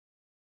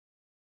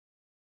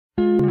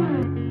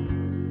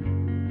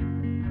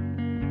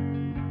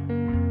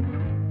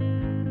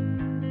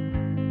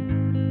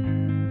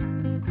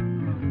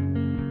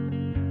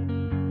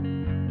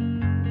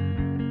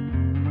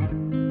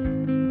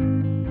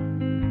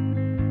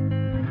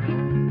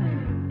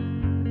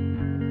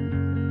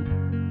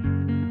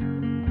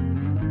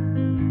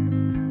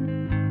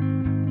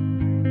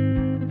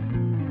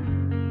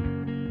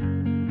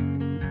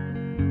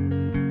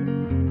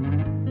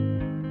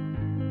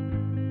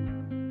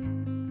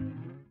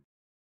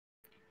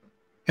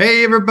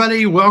Hey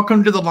everybody,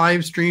 welcome to the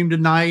live stream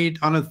tonight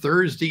on a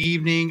Thursday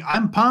evening.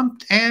 I'm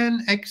pumped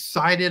and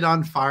excited,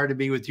 on fire to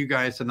be with you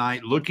guys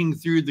tonight. Looking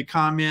through the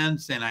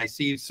comments, and I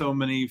see so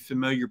many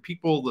familiar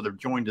people that have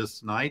joined us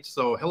tonight.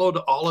 So hello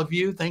to all of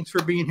you. Thanks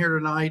for being here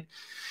tonight.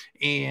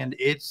 And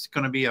it's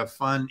going to be a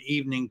fun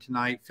evening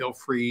tonight. Feel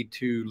free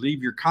to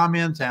leave your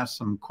comments, ask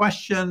some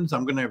questions.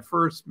 I'm going to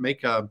first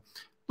make a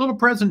little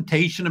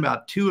presentation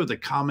about two of the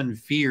common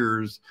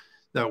fears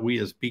that we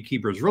as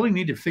beekeepers really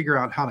need to figure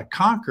out how to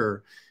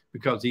conquer,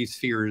 because these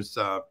fears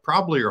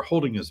probably are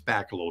holding us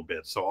back a little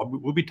bit. So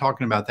we'll be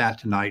talking about that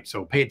tonight.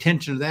 So pay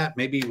attention to that.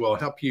 Maybe we'll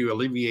help you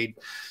alleviate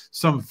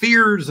some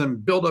fears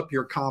and build up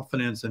your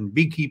confidence in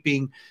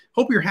beekeeping.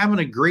 Hope you're having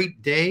a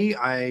great day.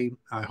 I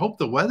hope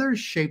the weather is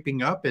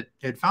shaping up.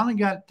 It finally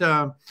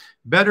got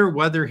better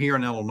weather here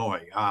in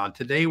Illinois.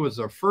 Today was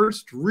the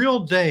first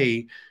real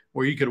day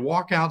where you could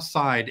walk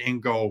outside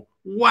and go,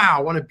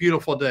 wow, what a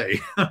beautiful day.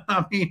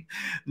 I mean,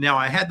 now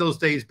I had those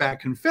days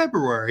back in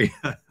February,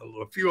 a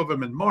few of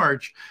them in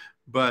March,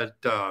 but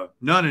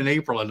none in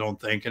April, I don't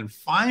think. And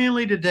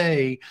finally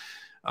today,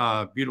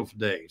 beautiful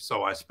day.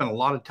 So I spent a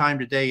lot of time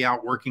today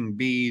out working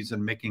bees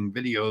and making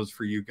videos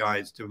for you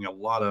guys, doing a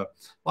lot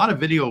of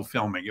video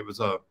filming. It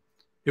was a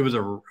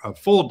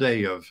full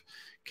day of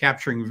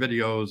capturing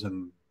videos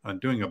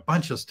and doing a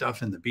bunch of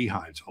stuff in the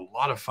beehives. A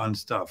lot of fun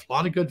stuff, a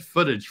lot of good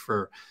footage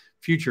for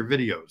future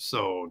videos.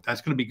 So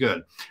that's going to be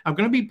good. I'm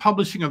going to be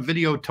publishing a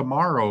video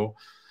tomorrow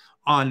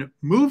on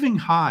moving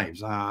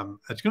hives.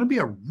 It's going to be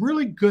a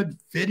really good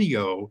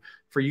video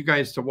for you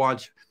guys to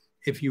watch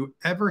if you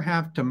ever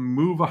have to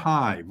move a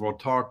hive. We'll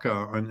talk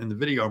in the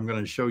video. I'm going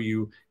to show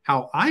you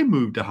how I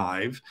moved a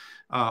hive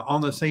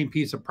on the same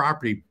piece of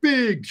property,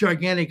 big,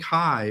 gigantic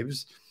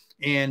hives.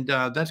 And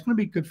that's going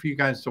to be good for you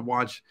guys to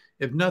watch.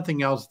 If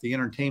nothing else, the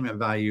entertainment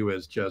value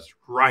is just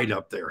right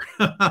up there.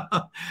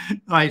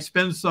 I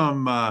spend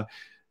some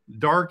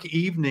dark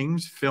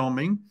evenings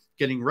filming,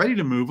 getting ready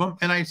to move them.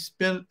 And I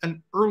spent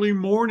an early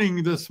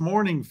morning this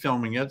morning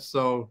filming it.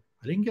 So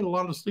I didn't get a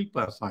lot of sleep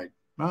last night.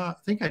 I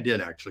think I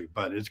did, actually,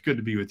 but it's good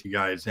to be with you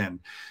guys. And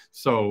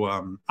so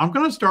I'm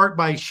going to start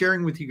by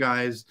sharing with you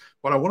guys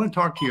what I want to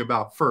talk to you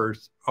about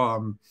first.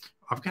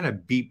 I've got a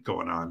beep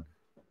going on.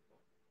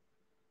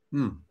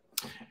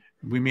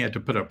 We may have to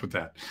put up with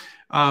that.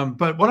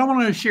 But what I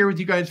want to share with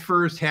you guys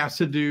first has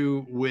to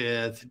do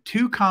with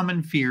two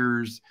common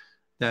fears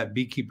that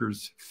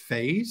beekeepers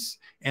face.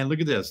 And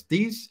look at this.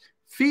 These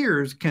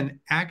fears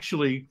can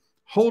actually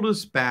hold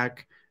us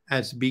back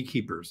as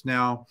beekeepers.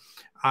 Now,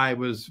 I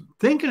was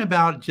thinking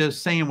about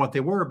just saying what they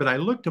were, but I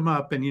looked them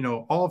up, and, you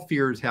know, all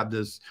fears have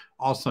this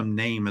awesome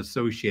name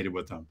associated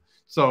with them.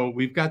 So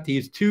we've got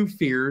these two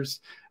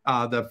fears.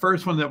 The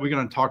first one that we're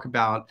going to talk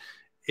about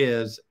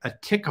is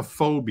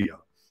aticophobia.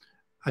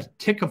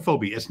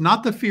 Aticophobia. It's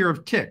not the fear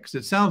of ticks.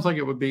 It sounds like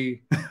it would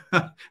be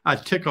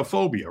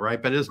aticophobia,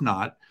 right? But it's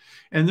not.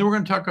 And then we're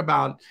going to talk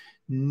about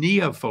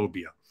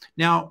neophobia.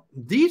 Now,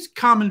 these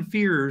common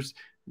fears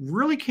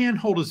really can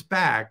hold us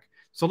back.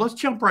 So let's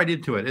jump right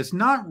into it. It's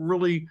not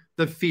really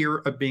the fear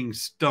of being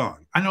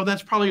stung. I know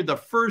that's probably the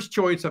first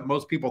choice that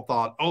most people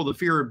thought, oh, the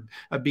fear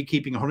of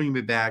beekeeping holding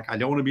me back. I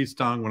don't want to be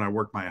stung when I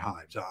work my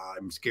hives.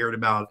 I'm scared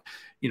about,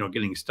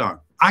 getting stung.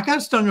 I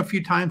got stung a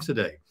few times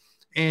today.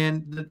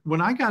 And when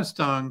I got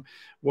stung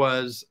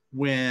was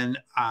when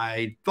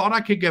I thought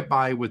I could get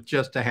by with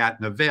just a hat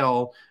and a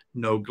veil,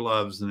 no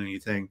gloves and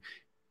anything.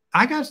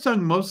 I got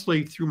stung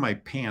mostly through my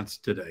pants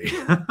today.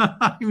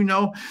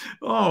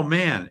 Oh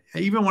man,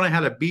 even when I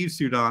had a bee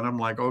suit on, I'm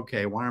like,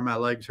 okay, why are my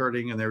legs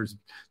hurting? And there's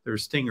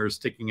stingers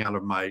sticking out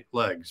of my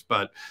legs.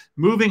 But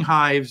moving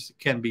hives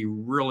can be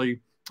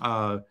really,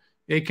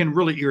 it can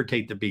really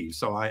irritate the bees.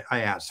 So I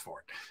asked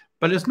for it.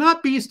 But it's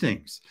not bee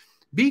stings.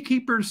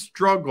 Beekeepers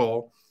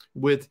struggle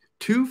with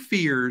two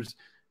fears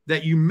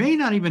that you may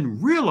not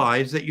even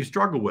realize that you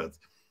struggle with.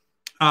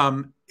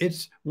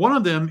 It's one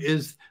of them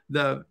is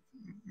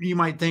you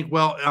might think,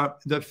 well,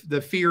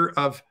 the fear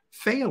of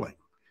failing.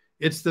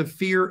 It's the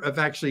fear of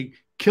actually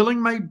killing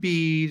my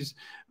bees,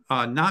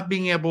 not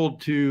being able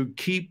to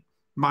keep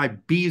my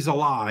bees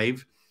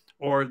alive,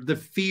 or the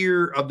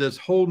fear of this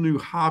whole new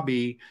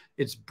hobby.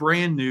 It's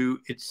brand new.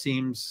 It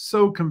seems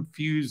so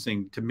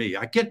confusing to me.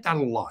 I get that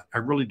a lot. I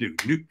really do.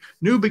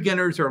 New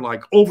beginners are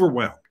like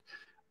overwhelmed.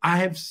 I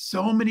have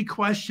so many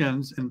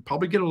questions, and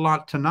probably get a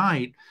lot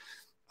tonight,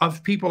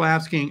 of people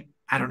asking,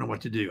 I don't know what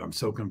to do. I'm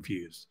so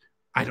confused.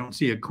 I don't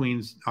see a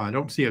queen. I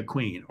don't see a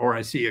queen, or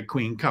I see a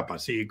queen cup. I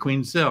see a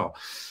queen cell.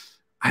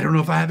 I don't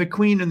know if I have a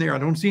queen in there. I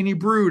don't see any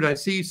brood. I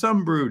see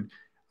some brood.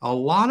 A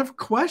lot of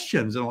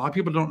questions, and a lot of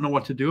people don't know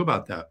what to do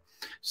about that.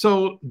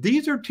 So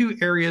these are two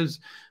areas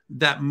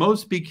that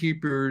most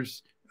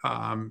beekeepers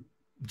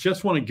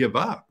just want to give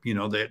up.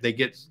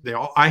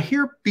 I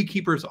hear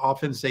beekeepers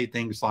often say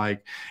things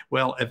like,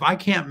 well, if I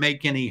can't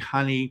make any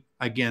honey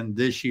again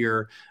this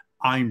year,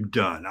 I'm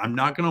done. I'm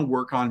not going to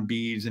work on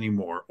bees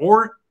anymore.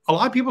 Or a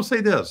lot of people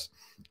say this,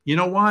 you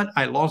know what?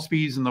 I lost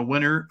bees in the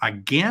winter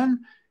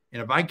again.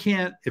 And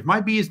if my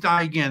bees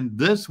die again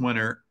this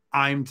winter,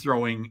 I'm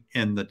throwing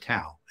in the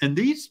towel. And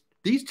these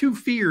these two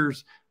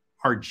fears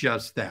are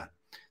just that.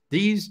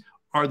 These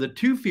are the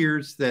two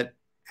fears that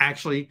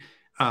actually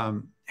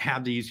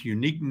have these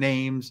unique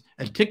names: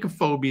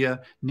 aticophobia,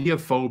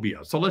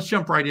 neophobia. So let's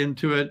jump right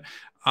into it.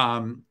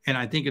 And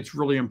I think it's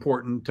really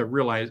important to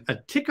realize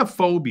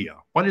aticophobia.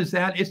 What is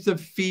that? It's the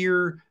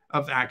fear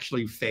of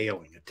actually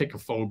failing,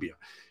 aticophobia.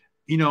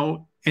 You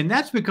know, and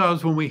that's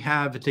because when we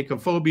have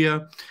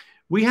aticophobia,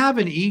 we have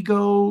an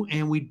ego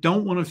and we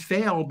don't want to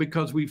fail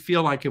because we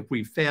feel like if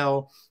we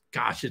fail,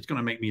 gosh, it's going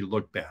to make me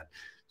look bad.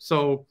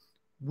 So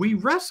we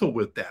wrestle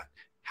with that.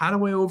 How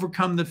do I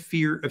overcome the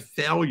fear of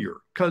failure?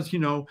 Because, you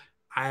know,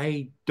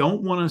 I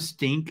don't want to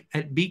stink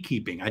at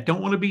beekeeping. I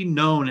don't want to be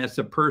known as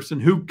the person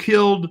who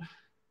killed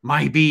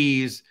my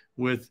bees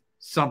with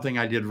something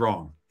I did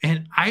wrong.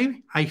 And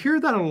I hear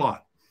that a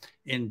lot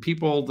in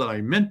people that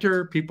I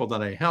mentor, people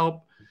that I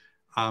help.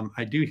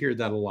 I do hear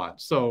that a lot.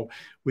 So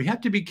we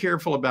have to be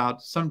careful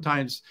about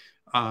sometimes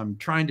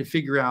trying to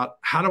figure out,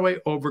 how do I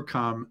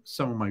overcome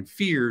some of my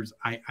fears?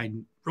 I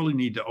really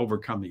need to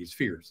overcome these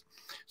fears.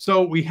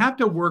 So we have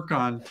to work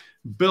on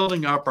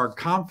building up our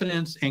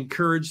confidence and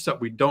courage so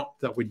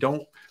that we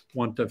don't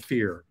want to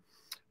fear.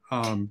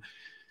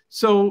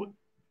 Let's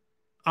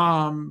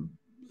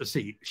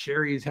see.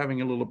 Sherry's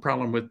having a little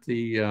problem with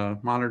the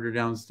monitor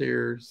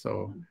downstairs.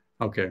 So,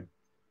 okay.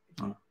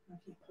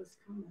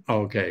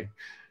 Okay.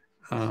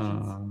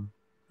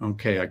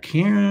 Okay, I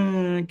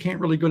can't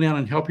really go down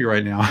and help you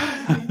right now.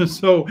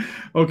 So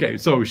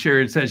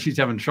Sherry says she's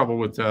having trouble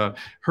with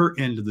her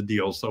end of the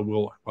deal. So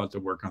we'll have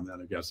to work on that,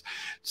 I guess.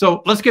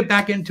 So let's get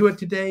back into it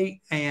today.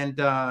 And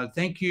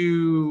thank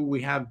you.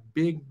 We have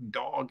Big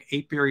Dog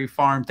Apiary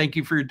Farm. Thank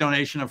you for your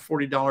donation of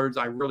 $40.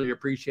 I really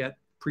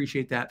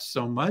appreciate that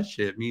so much.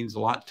 It means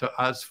a lot to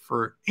us.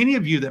 For any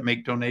of you that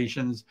make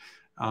donations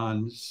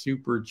on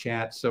Super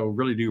Chat, so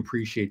really do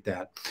appreciate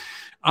that.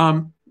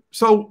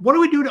 So what do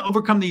we do to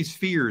overcome these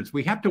fears?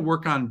 We have to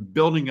work on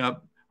building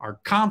up our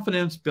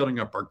confidence, building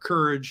up our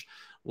courage,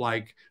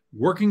 like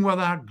working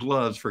without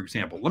gloves, for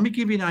example. Let me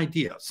give you an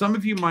idea. Some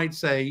of you might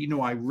say, you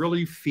know, I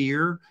really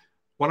fear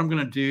what I'm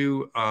going to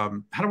do.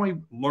 How do I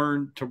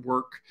learn to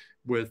work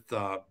with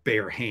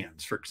bare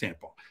hands, for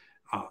example?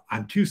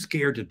 I'm too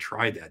scared to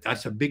try that.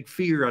 That's a big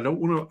fear. I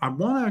want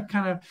to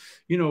kind of,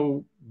 you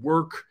know,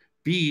 work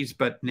bees,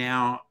 but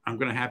now I'm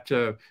going to have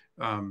to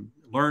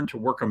learn to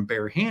work them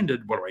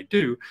barehanded. What do I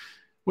do?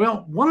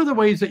 Well, one of the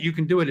ways that you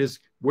can do it is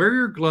wear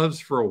your gloves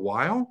for a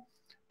while,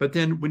 but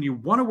then when you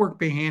want to work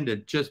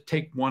barehanded, just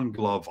take one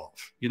glove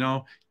off. You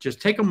know,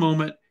 just take a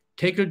moment,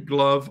 take a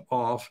glove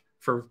off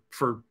for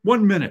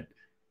 1 minute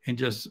and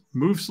just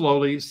move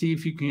slowly, see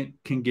if you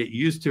can get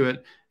used to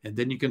it. And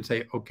then you can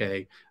say,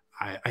 okay,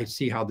 I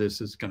see how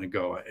this is going to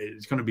go.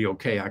 It's going to be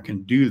okay. I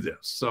can do this.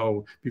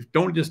 So if you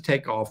don't just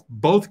take off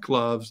both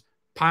gloves,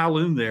 pile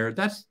in there,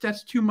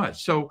 that's too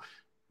much. So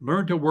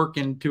learn to work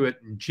into it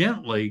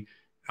gently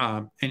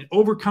and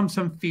overcome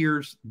some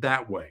fears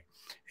that way.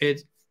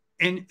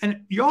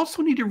 And you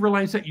also need to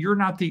realize that you're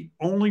not the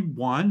only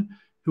one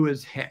who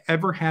has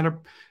ever had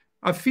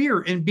a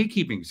fear in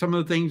beekeeping. Some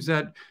of the things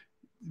that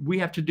we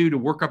have to do to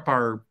work up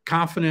our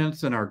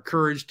confidence and our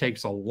courage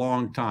takes a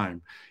long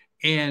time.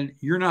 And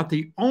you're not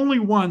the only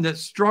one that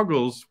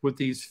struggles with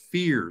these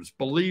fears.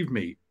 Believe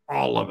me,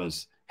 all of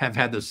us have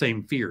had the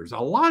same fears. A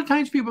lot of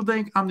times people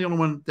think I'm the only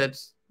one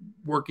that's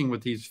working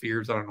with these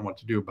fears. I don't know what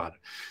to do about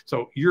it.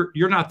 So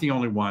you're not the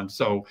only one.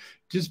 So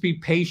just be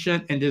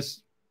patient and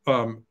just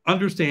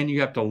understand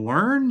you have to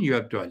learn, you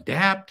have to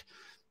adapt,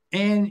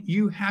 and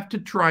you have to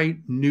try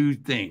new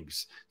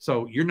things.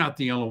 So you're not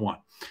the only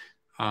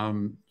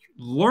one.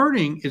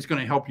 Learning is going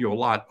to help you a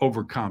lot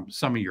overcome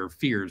some of your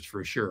fears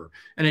for sure.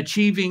 And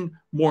achieving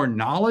more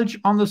knowledge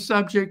on the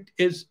subject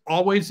is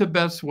always the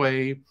best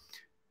way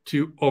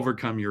to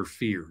overcome your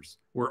fears.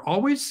 We're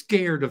always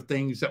scared of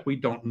things that we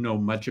don't know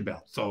much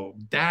about. So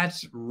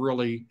that's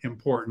really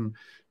important,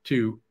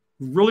 to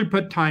really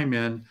put time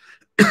in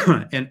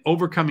and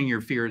overcoming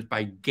your fears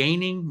by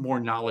gaining more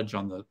knowledge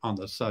on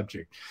the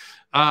subject.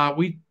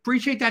 We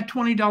appreciate that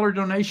 $20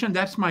 donation.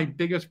 That's my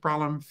biggest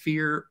problem,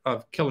 fear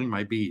of killing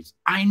my bees.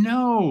 I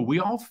know we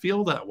all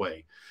feel that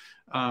way.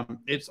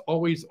 It's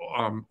always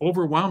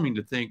overwhelming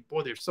to think,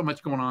 boy, there's so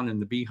much going on in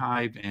the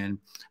beehive and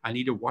I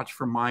need to watch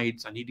for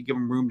mites. I need to give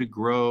them room to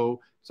grow.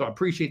 So I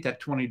appreciate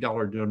that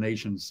 $20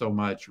 donation so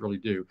much, really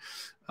do.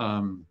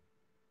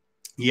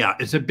 Yeah,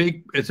 it's a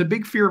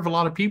big fear of a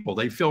lot of people.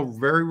 They feel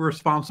very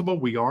responsible.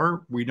 We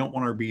don't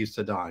want our bees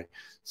to die.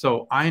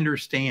 So I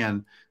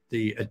understand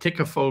the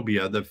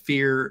aticophobia, the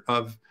fear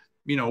of,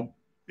 you know,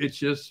 it's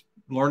just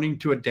learning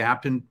to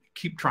adapt and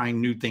keep trying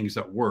new things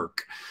that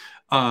work.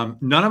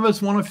 None of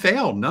us want to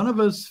fail. None of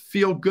us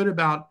feel good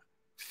about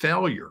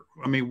failure.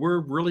 I mean, we're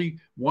really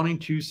wanting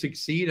to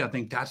succeed. I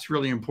think that's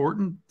really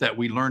important that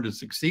we learn to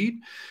succeed.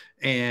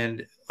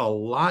 And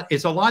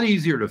it's a lot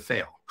easier to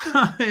fail.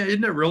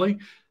 Isn't it really?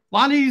 A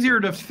lot easier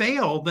to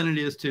fail than it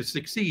is to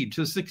succeed.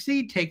 To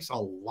succeed takes a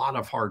lot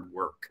of hard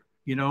work.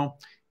 You know,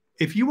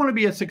 if you want to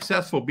be a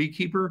successful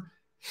beekeeper,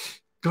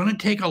 it's going to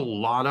take a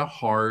lot of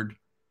hard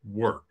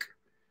work.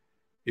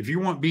 If you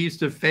want bees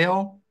to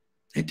fail,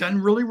 it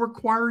doesn't really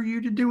require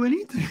you to do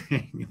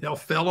anything. They'll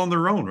fail on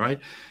their own, right?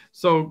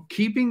 So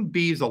keeping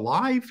bees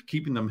alive,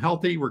 keeping them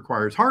healthy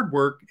requires hard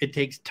work. It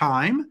takes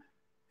time.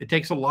 It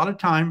takes a lot of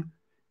time,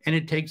 and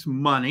it takes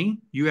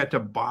money. You have to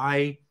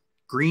buy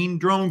green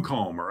drone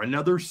comb or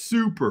another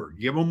super,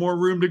 give them more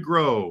room to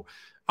grow,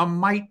 a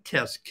mite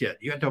test kit.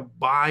 You have to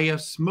buy a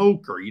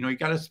smoker. You know, you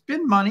got to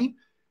spend money,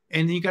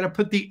 and you got to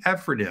put the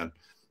effort in.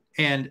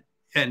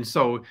 And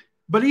so,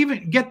 but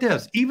even get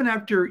this, even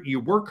after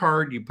you work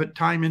hard, you put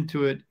time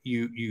into it,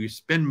 you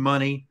spend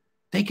money,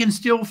 they can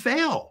still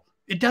fail.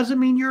 It doesn't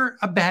mean you're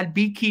a bad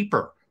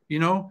beekeeper. You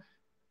know,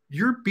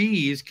 your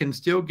bees can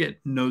still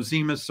get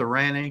Nosema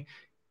ceranae,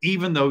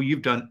 even though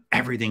you've done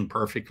everything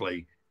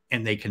perfectly,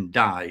 and they can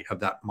die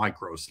of that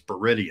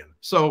microsporidium.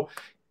 So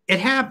it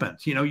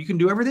happens. You know, you can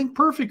do everything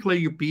perfectly.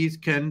 Your bees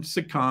can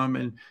succumb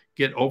and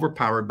get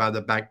overpowered by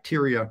the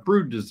bacteria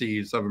brood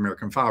disease of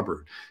American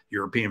foulbrood,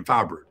 European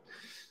foulbrood.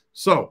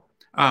 So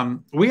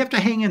we have to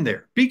hang in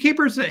there.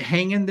 Beekeepers that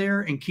hang in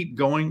there and keep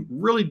going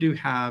really do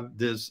have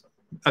this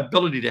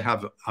ability to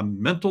have a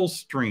mental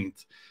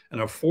strength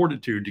and a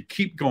fortitude to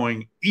keep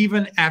going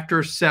even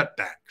after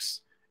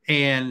setbacks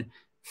and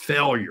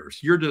failures.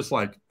 You're just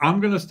like, I'm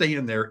going to stay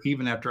in there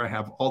even after I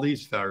have all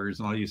these failures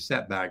and all these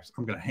setbacks.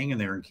 I'm going to hang in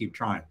there and keep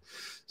trying.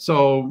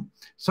 So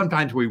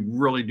sometimes we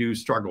really do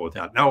struggle with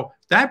that. Now,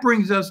 that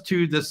brings us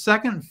to the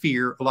second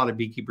fear a lot of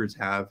beekeepers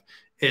have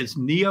is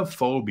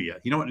neophobia.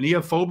 You know what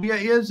neophobia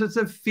is? It's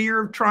a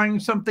fear of trying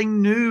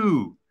something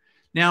new.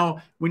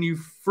 Now, when you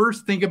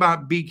first think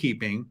about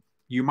beekeeping,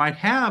 you might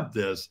have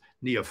this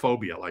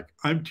neophobia, like,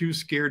 I'm too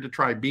scared to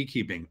try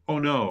beekeeping. Oh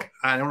no,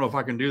 I don't know if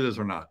I can do this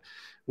or not.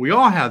 We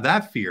all have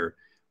that fear.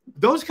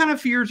 Those kind of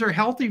fears are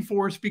healthy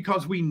for us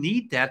because we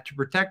need that to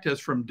protect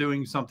us from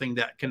doing something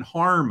that can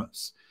harm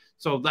us.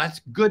 So that's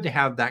good to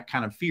have that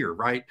kind of fear,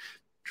 right?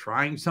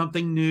 Trying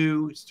something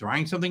new,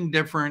 trying something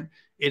different.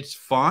 It's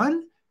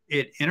fun.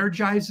 It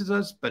energizes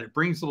us, but it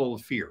brings a little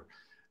fear.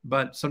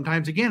 But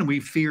sometimes, again, we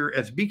fear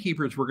as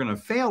beekeepers, we're going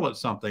to fail at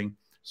something.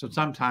 So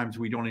sometimes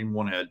we don't even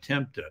want to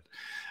attempt it.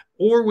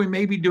 Or we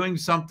may be doing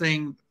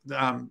something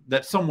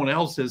that someone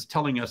else is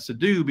telling us to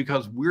do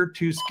because we're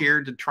too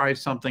scared to try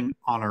something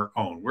on our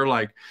own. We're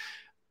like,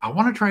 I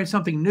want to try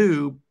something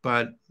new,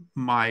 but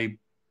my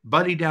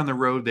buddy down the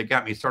road that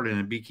got me started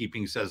in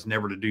beekeeping says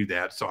never to do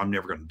that, so I'm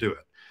never going to do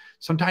it.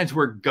 Sometimes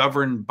we're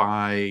governed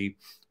by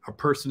a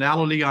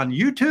personality on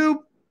YouTube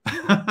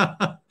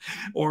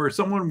or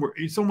someone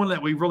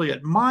that we really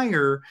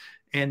admire,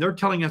 and they're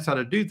telling us how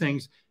to do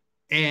things,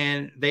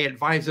 and they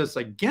advise us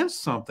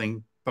against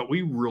something, but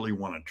we really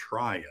want to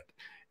try it.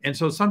 And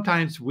so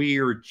sometimes we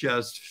are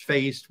just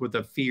faced with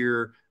a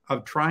fear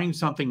of trying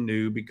something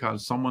new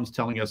because someone's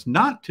telling us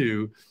not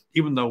to,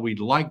 even though we'd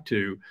like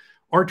to,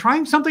 or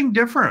trying something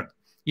different.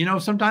 You know,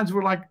 sometimes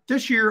we're like,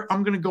 this year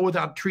I'm going to go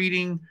without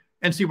treating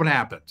and see what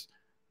happens.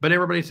 But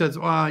everybody says,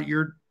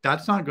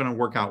 that's not going to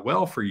work out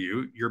well for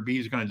you. Your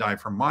bees are going to die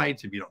from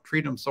mites if you don't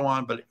treat them, so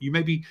on. But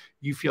maybe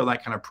you feel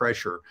that kind of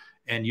pressure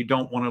and you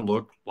don't want to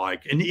look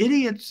like an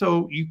idiot.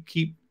 So you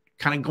keep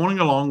kind of going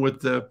along with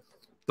the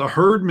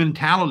herd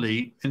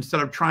mentality instead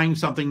of trying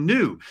something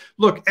new.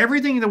 Look,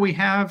 everything that we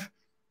have,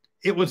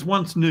 it was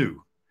once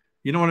new.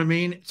 You know what I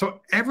mean? So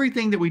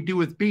everything that we do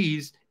with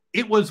bees,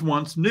 it was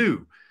once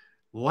new.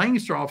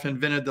 Langstroth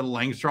invented the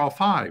Langstroth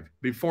hive.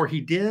 Before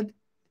he did,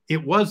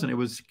 it wasn't. It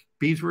was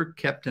bees were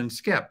kept in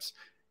skeps.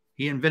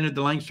 He invented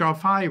the Langstroth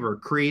hive or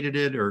created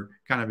it or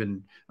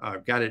kind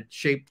of got it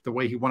shaped the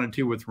way he wanted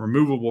to with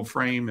removable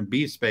frame and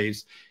bee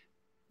space.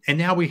 And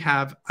now we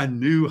have a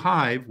new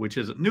hive, which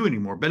isn't new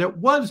anymore, but it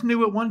was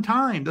new at one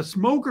time. The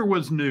smoker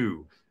was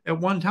new at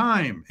one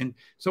time. And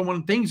so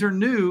when things are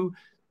new,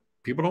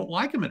 people don't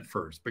like them at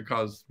first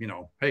because, you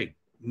know, hey,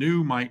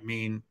 new might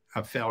mean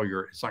a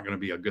failure. It's not going to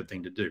be a good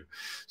thing to do.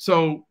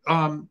 So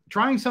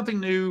trying something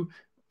new,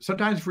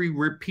 sometimes we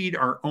repeat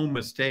our own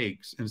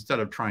mistakes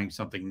instead of trying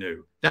something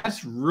new.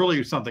 That's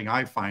really something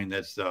I find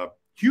that's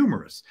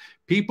humorous.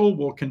 People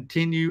will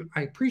continue.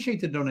 I appreciate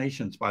the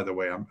donations, by the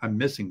way. I'm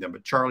missing them,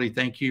 but Charlie,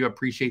 thank you. I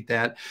appreciate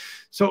that.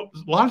 So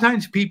a lot of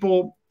times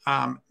people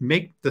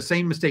make the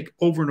same mistake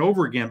over and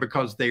over again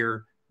because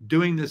they're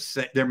doing this.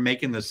 They're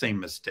making the same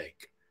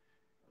mistake.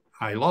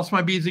 I lost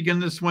my bees again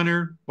this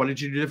winter. What did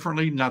you do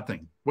differently?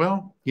 Nothing.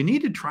 Well, you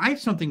need to try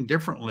something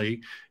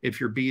differently if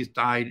your bees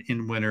died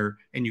in winter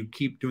and you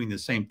keep doing the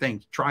same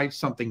thing. Try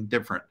something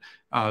different.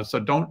 So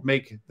don't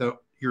make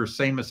your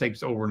same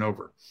mistakes over and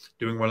over,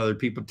 doing what other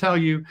people tell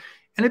you.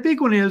 And a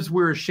big one is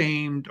we're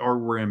ashamed or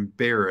we're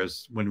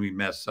embarrassed when we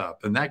mess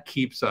up. And that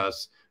keeps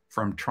us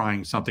from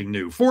trying something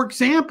new. For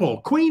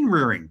example, queen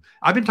rearing.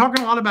 I've been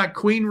talking a lot about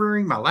queen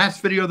rearing. My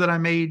last video that I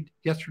made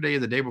yesterday or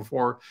the day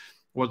before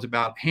was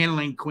about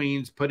handling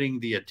queens, putting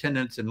the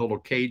attendants in little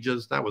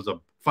cages. That was a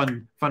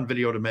fun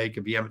video to make.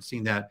 If you haven't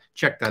seen that,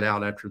 check that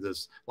out after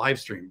this live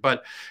stream.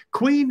 But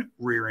queen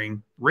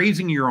rearing,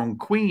 raising your own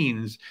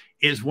queens,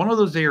 is one of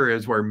those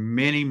areas where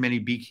many, many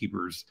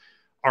beekeepers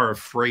are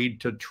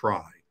afraid to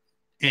try.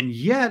 And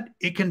yet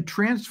it can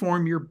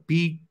transform your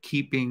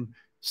beekeeping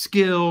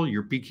skill,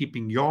 your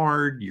beekeeping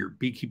yard, your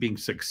beekeeping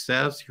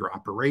success, your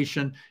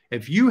operation.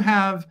 If you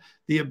have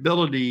the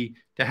ability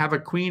to have a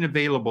queen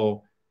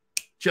available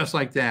just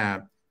like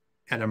that,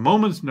 at a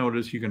moment's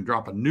notice, you can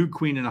drop a new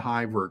queen in a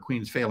hive where a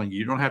queen's failing.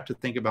 You don't have to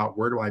think about,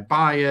 where do I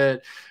buy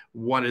it?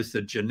 What is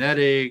the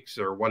genetics,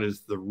 or what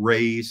is the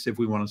race, if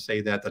we want to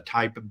say that, the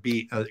type of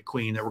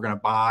queen that we're going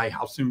to buy?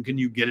 How soon can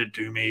you get it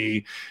to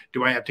me?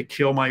 Do I have to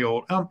kill my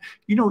old?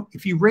 You know,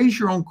 if you raise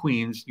your own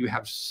queens, you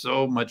have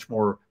so much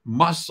more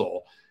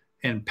muscle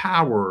and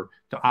power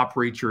to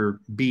operate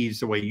your bees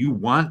the way you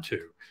want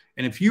to.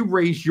 And if you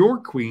raise your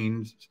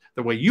queens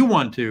the way you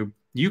want to,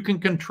 you can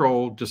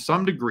control to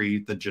some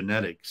degree the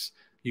genetics.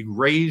 You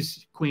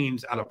raise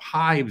queens out of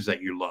hives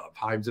that you love,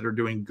 hives that are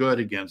doing good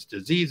against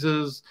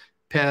diseases,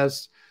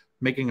 pests,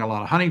 making a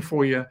lot of honey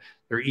for you.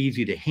 They're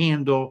easy to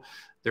handle.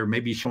 They're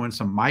maybe showing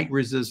some mite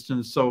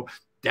resistance. So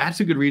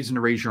that's a good reason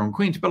to raise your own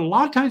queens. But a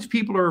lot of times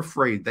people are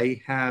afraid.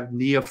 They have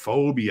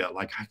neophobia.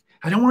 Like,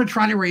 I don't want to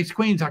try to raise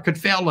queens. I could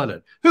fail at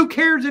it. Who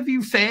cares if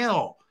you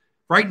fail?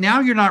 Right now,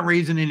 you're not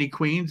raising any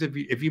queens.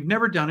 If you've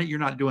never done it, you're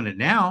not doing it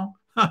now.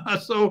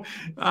 So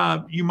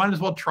you might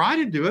as well try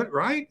to do it,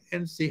 right?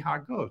 And see how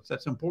it goes.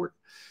 That's important.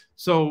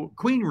 So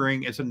queen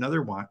ring is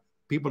another one.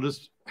 People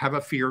just have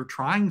a fear of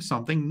trying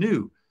something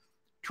new.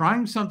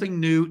 Trying something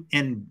new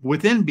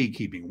within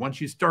beekeeping. Once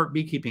you start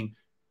beekeeping,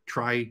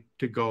 try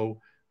to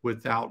go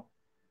without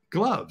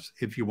gloves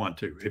if you want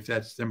to, if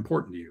that's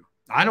important to you.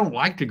 I don't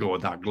like to go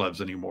without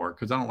gloves anymore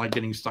because I don't like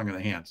getting stung in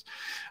the hands.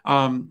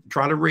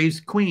 Try to raise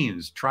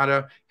queens. Try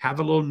to have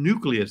a little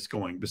nucleus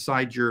going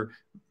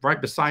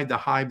right beside the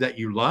hive that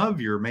you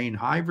love, your main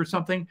hive or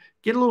something.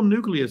 Get a little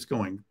nucleus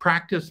going.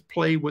 Practice,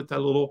 play with a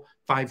little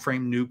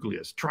 5-frame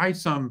nucleus. Try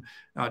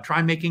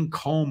making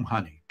comb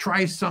honey.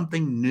 Try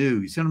something new.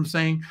 You see what I'm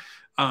saying?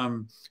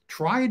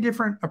 Try a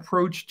different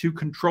approach to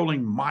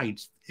controlling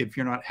mites if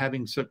you're not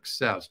having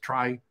success.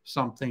 Try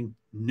something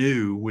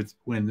new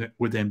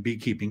within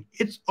beekeeping.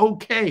 It's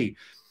okay.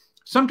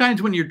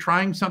 Sometimes when you're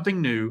trying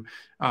something new,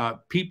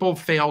 people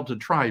fail to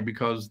try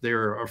because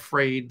they're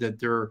afraid that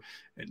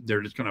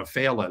they're just going to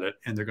fail at it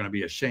and they're going to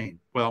be ashamed.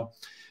 Well,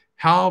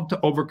 how to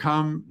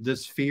overcome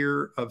this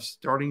fear of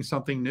starting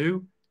something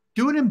new?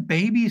 Do it in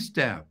baby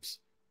steps.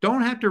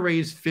 Don't have to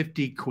raise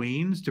 50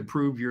 queens to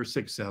prove you're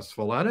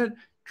successful at it.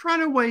 Try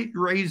to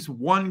raise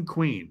one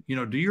queen. You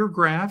know, do your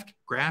graft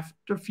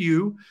a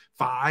few,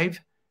 5,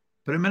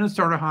 put them in a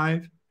starter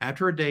hive.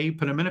 After a day,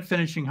 put them in a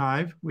finishing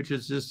hive, which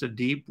is just 2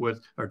 deeps with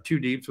a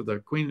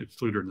queen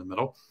excluder in the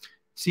middle.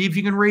 See if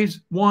you can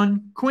raise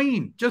one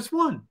queen, just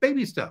one,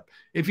 baby step.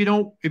 If you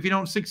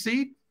don't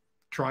succeed,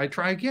 try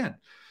again.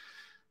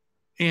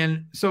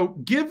 And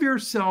so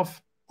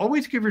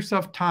always give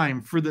yourself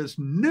time for this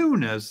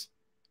newness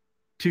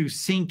to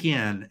sink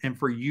in and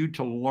for you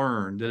to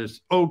learn that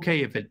it's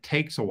okay if it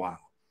takes a while.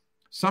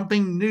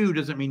 Something new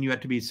doesn't mean you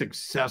have to be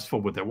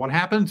successful with it. What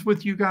happens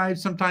with you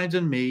guys sometimes,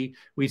 and me,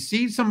 we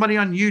see somebody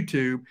on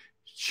YouTube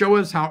show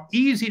us how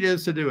easy it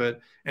is to do it,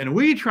 and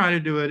we try to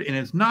do it, and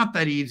it's not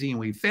that easy, and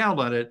we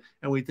failed at it,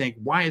 and we think,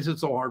 why is it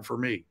so hard for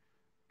me?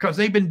 Because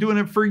they've been doing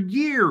it for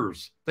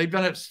years. They've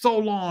done it so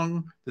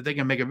long that they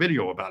can make a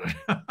video about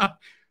it.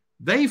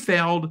 They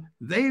failed.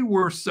 They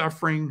were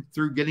suffering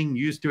through getting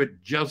used to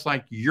it, just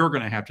like you're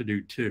going to have to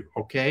do too,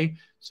 okay?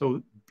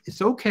 So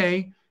it's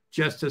okay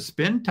just to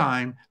spend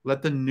time,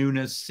 let the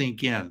newness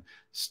sink in.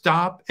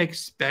 Stop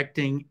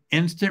expecting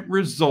instant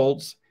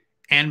results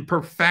and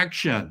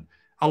perfection.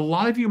 A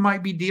lot of you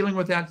might be dealing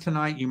with that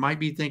tonight. You might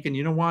be thinking,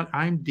 you know what?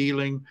 I'm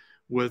dealing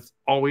with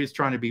always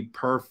trying to be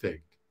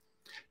perfect.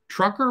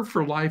 Trucker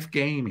for Life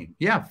Gaming.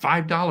 Yeah,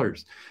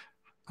 $5.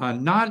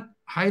 Not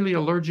highly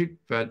allergic,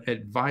 but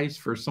advice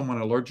for someone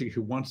allergic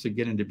who wants to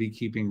get into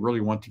beekeeping,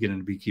 really want to get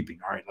into beekeeping.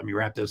 All right, let me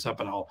wrap this up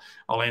and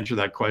I'll answer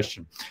that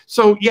question.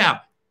 So yeah,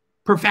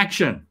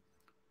 perfection.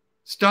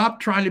 Stop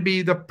trying to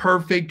be the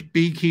perfect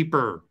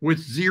beekeeper with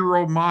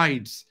 0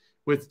 mites,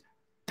 with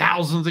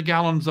thousands of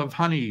gallons of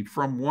honey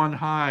from one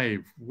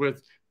hive,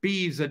 with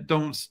bees that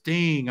don't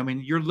sting. I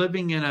mean, you're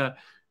living in a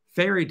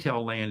fairy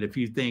tale land if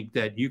you think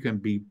that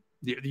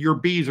your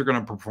bees are going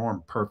to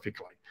perform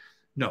perfectly.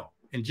 No.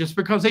 And just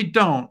because they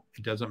don't,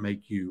 it doesn't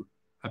make you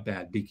a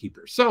bad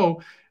beekeeper.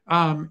 So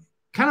kind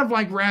of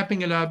like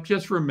wrapping it up,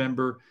 just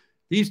remember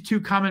these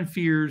 2 common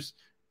fears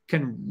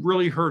can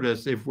really hurt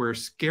us if we're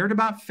scared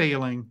about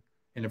failing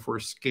and if we're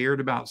scared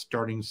about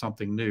starting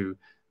something new.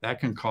 That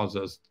can cause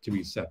us to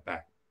be set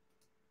back.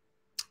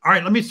 All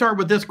right, let me start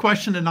with this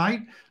question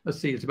tonight. Let's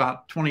see, it's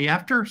about 20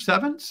 after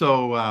 7.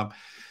 So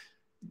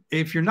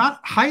if you're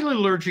not highly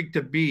allergic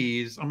to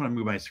bees, I'm going to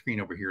move my screen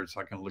over here so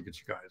I can look at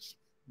you guys.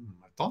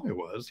 I thought it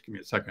was. Give me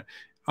a second.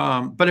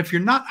 But if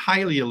you're not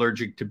highly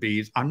allergic to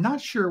bees, I'm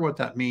not sure what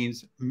that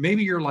means.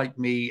 Maybe you're like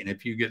me, and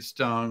if you get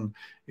stung,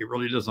 it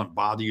really doesn't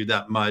bother you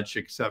that much,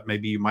 except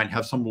maybe you might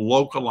have some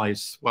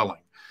localized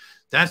swelling.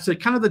 That's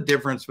kind of the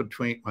difference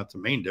between, what's the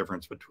main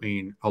difference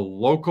between a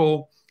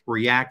local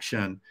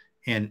reaction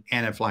and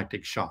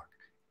anaphylactic shock.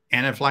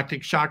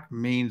 Anaphylactic shock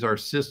means our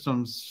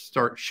systems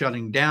start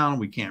shutting down.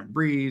 We can't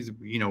breathe.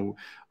 You know,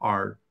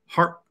 our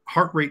heart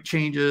heart rate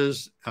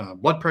changes,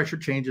 blood pressure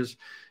changes,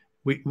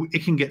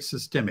 it can get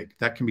systemic.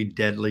 That can be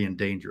deadly and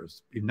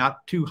dangerous. If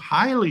not too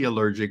highly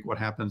allergic, what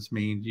happens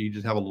means you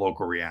just have a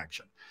local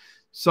reaction.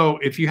 So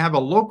if you have a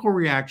local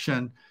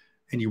reaction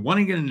and you want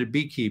to get into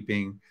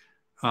beekeeping,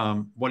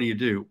 what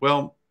do?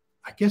 Well,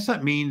 I guess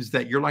that means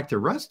that you're like the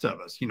rest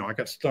of us. I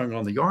got stung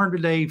on the arm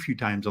today, a few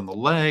times on the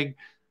leg,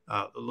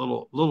 a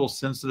little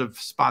sensitive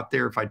spot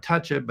there if I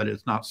touch it, but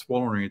it's not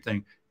swollen or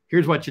anything.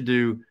 Here's what you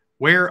do.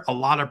 Wear a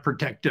lot of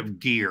protective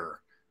gear.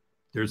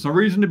 There's no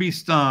reason to be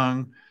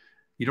stung.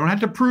 You don't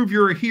have to prove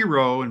you're a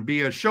hero and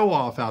be a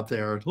show-off out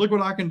there. Look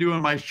what I can do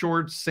in my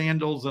shorts,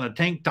 sandals, and a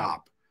tank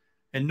top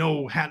and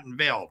no hat and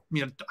veil.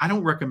 I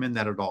don't recommend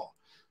that at all.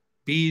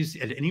 Bees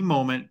at any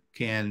moment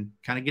can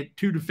kind of get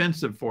too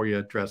defensive for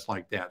you dressed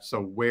like that.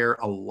 So wear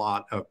a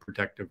lot of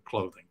protective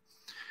clothing.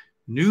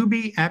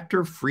 Newbie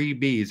after free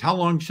bees. How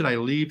long should I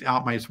leave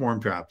out my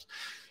swarm traps?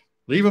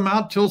 Leave them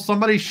out till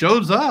somebody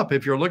shows up.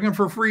 If you're looking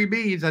for free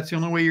bees, that's the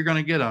only way you're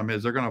going to get them,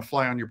 is they're going to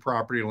fly on your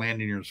property,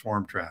 land in your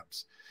swarm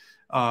traps.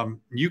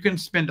 You can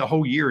spend a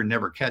whole year and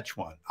never catch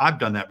one. I've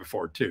done that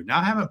before too.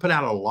 Now, I haven't put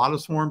out a lot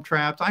of swarm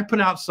traps. I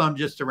put out some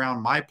just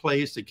around my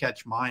place to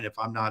catch mine if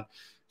I'm not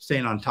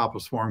staying on top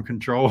of swarm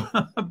control.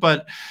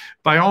 But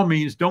by all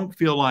means, don't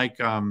feel like,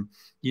 don't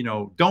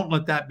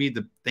let that be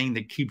the thing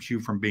that keeps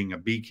you from being a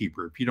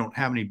beekeeper. If you don't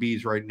have any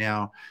bees right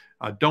now,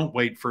 don't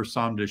wait for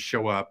some to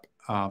show up,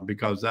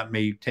 because that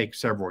may take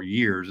several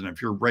years. And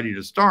if you're ready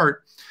to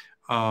start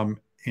and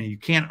you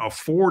can't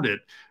afford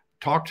it,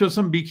 talk to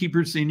some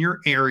beekeepers in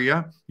your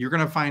area. You're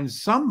going to find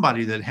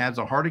somebody that has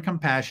a heart of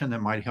compassion that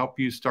might help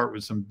you start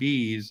with some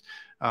bees,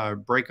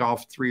 break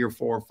off 3 or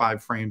 4 or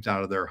 5 frames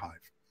out of their hive.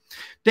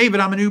 David,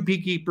 I'm a new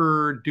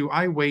beekeeper. Do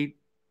I wait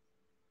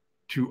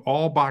to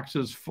all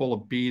boxes full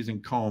of bees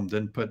and comb,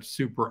 then put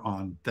super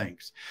on?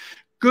 Thanks.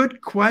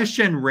 Good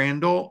question,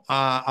 Randall.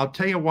 I'll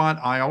tell you what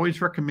I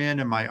always recommend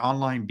in my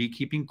online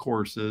beekeeping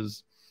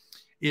courses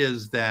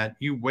is that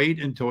you wait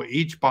until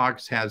each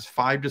box has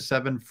 5 to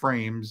 7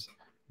 frames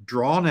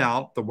drawn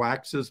out. The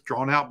wax is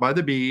drawn out by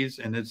the bees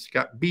and it's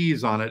got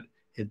bees on it.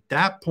 At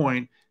that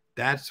point,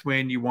 that's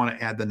when you want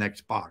to add the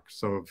next box.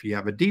 So if you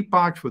have a deep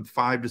box with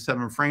 5 to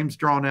 7 frames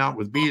drawn out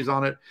with bees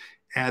on it,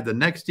 add the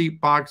next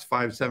deep box,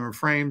 5, 7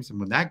 frames. And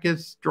when that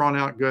gets drawn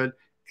out good,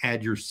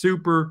 add your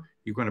super.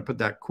 You're going to put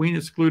that queen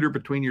excluder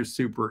between your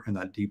super and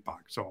that deep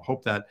box. So I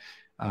hope that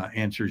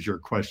answers your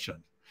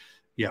question.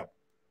 Yeah.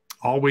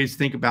 Always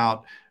think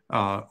about,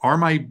 are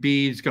my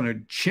bees going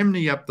to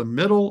chimney up the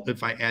middle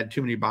if I add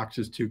too many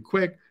boxes too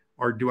quick,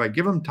 or do I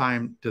give them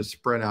time to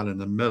spread out in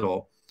the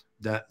middle?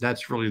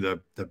 That's really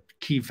the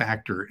key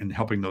factor in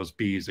helping those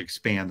bees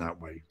expand that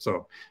way.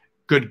 So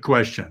good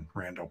question,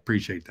 Randall.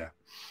 Appreciate that.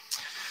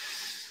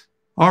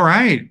 All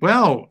right.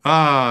 Well,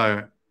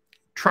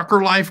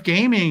 Trucker Life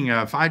Gaming,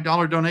 a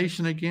 $5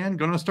 donation again.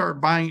 Going to start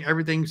buying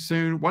everything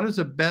soon. What is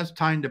the best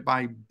time to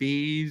buy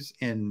bees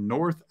in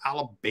North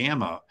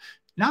Alabama?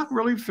 Not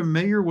really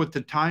familiar with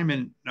the time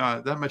and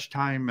that much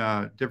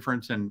time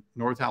difference in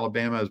North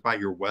Alabama is about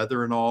your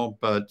weather and all,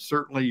 but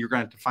certainly you're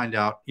going to have to find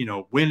out,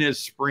 when is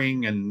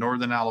spring in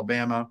Northern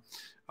Alabama.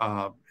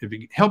 If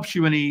it helps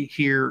you any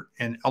here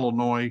in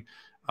Illinois,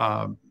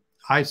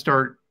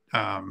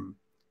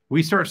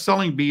 we start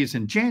selling bees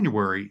in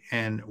January,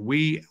 and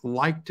we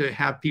like to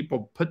have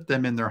people put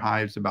them in their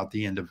hives about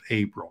the end of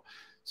April.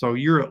 So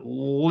you're at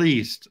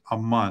least a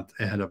month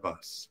ahead of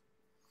us.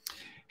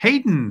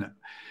 Hayden,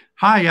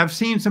 hi, I've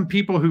seen some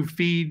people who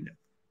feed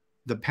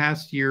the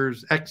past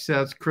year's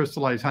excess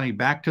crystallized honey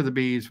back to the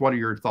bees. What are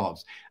your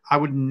thoughts? I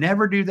would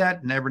never do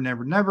that. Never,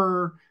 never,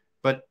 never.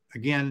 But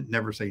again,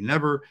 never say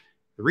never.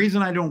 The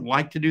reason I don't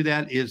like to do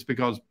that is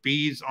because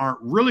bees aren't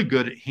really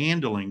good at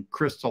handling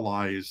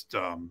crystallized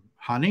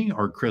honey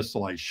or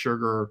crystallized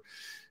sugar,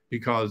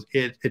 because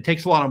it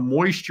takes a lot of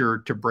moisture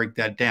to break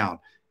that down.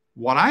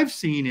 What I've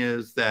seen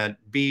is that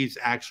bees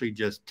actually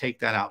just take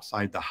that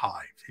outside the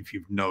hive, if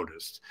you've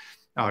noticed.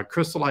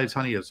 Crystallized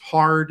honey is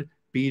hard.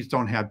 Bees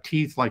don't have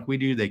teeth like we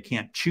do. They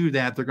can't chew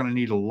that. They're going to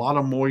need a lot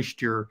of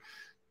moisture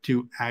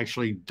to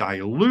actually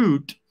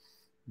dilute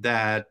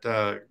that,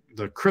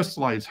 the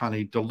crystallized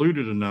honey,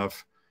 diluted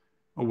enough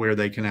where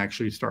they can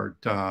actually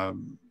start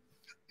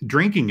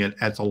drinking it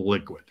as a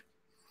liquid.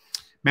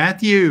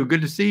 Matthew,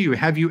 good to see you.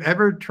 Have you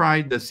ever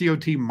tried the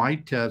COT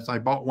mite test? I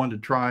bought one to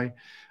try.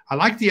 I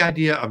like the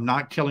idea of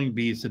not killing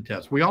bees to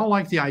test. We all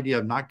like the idea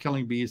of not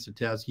killing bees to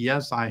test.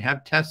 Yes, I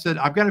have tested.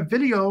 I've got a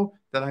video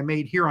that I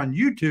made here on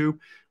YouTube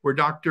where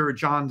Dr.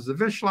 John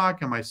Zavishlak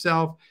and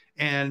myself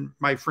and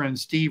my friend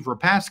Steve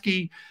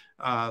Rapaski,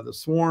 the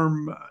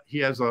swarm, he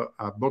has a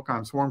book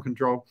on swarm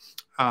control.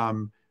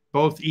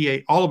 Both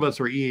all of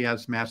us are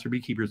EAS master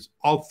beekeepers.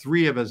 All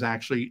 3 of us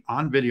actually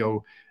on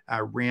video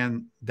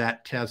ran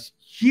that test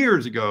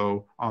years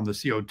ago on the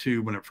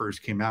CO2 when it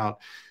first came out.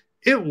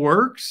 It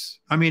works.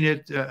 I mean,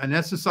 it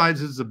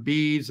anesthetizes the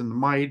bees and the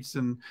mites,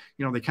 and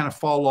they kind of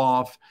fall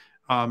off.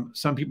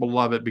 Some people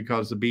love it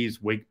because the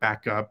bees wake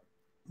back up.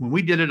 When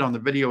we did it on the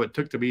video, it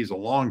took the bees a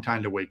long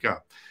time to wake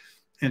up.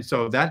 And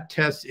so that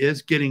test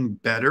is getting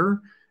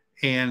better.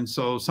 And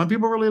so some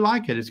people really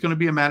like it. It's going to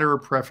be a matter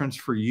of preference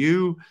for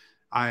you.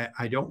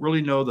 I don't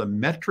really know the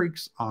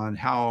metrics on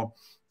how,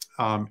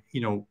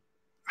 you know,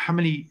 how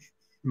many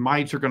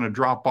mites are going to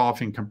drop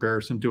off in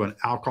comparison to an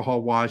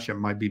alcohol wash. It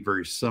might be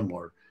very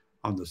similar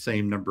on the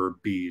same number of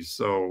bees.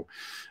 So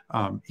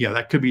yeah,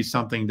 that could be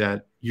something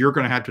that you're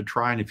going to have to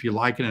try. And if you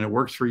like it and it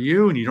works for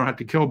you and you don't have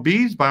to kill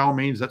bees, by all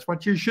means, that's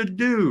what you should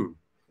do.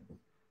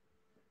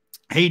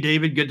 Hey,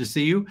 David, good to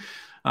see you.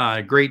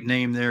 Great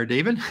name there,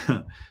 David.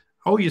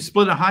 Oh, you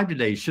split a hive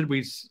today. Should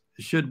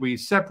we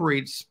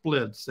separate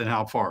splits and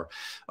how far?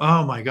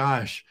 Oh my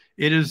gosh.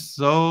 It is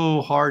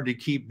so hard to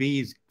keep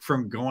bees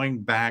from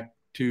going back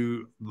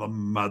to the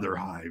mother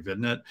hive,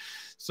 isn't it?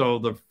 So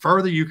the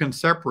further you can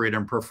separate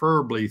them,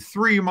 preferably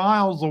 3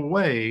 miles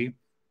away,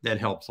 that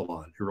helps a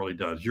lot. It really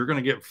does. You're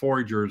going to get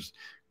foragers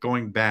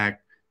going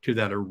back to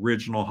that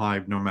original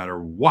hive no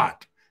matter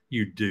what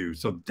you do.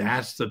 So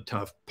that's the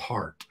tough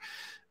part.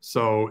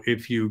 So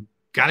if you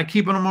got to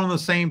keep them on the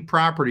same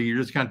property,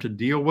 you're just going to have to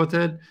deal with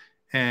it.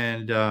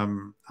 And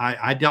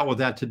I dealt with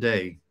that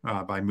today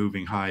by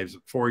moving hives.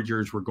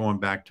 Foragers were going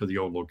back to the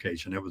old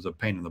location. It was a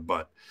pain in the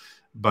butt.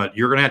 But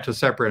you're going to have to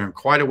separate them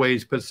quite a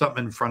ways, put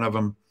something in front of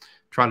them,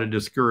 try to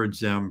discourage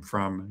them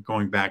from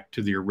going back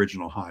to the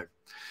original hive.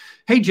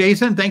 Hey,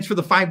 Jason, thanks for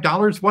the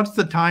 $5. What's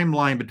the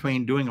timeline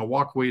between doing a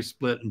walkaway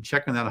split and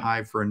checking that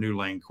hive for a new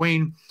laying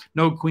queen?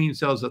 No queen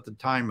cells at the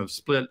time of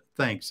split.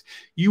 Thanks.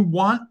 You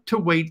want to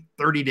wait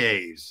 30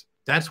 days.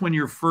 That's when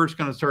you're first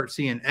going to start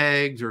seeing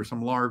eggs or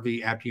some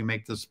larvae after you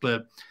make the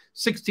split.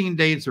 16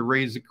 days to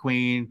raise the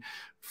queen,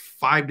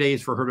 5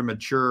 days for her to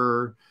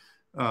mature,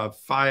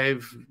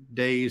 5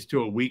 days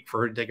to a week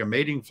for her to take a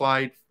mating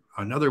flight,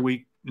 another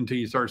week until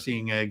you start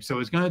seeing eggs. So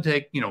it's going to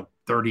take,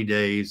 30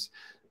 days.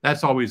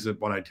 That's always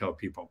what I tell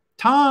people.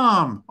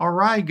 Tom, all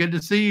right, good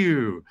to see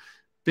you.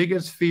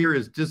 Biggest fear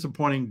is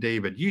disappointing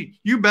David.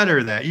 You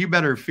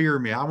better fear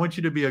me. I want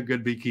you to be a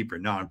good beekeeper.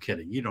 No, I'm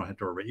kidding. You don't have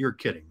to worry about it. You're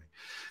kidding me.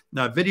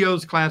 Now,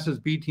 videos, classes,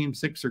 B Team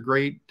 6 are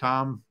great.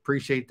 Tom,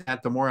 appreciate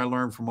that. The more I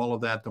learn from all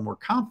of that, the more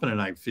confident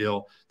I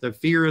feel. The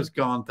fear is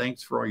gone.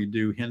 Thanks for all you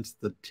do. Hence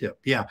the tip.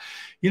 Yeah,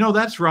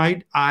 that's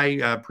right. I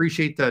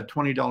appreciate the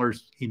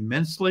 $20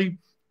 immensely.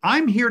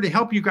 I'm here to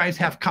help you guys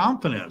have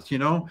confidence,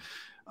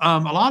 a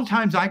lot of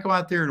times I go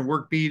out there and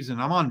work bees and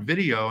I'm on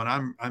video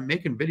and I'm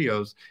making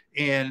videos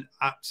and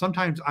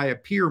sometimes I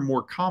appear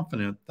more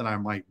confident than I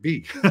might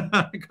be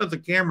because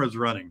the camera's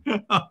running.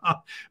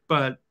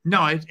 But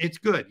no, it's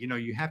good.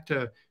 You have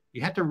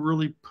to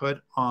really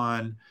put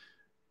on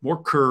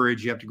more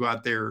courage. You have to go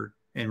out there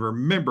and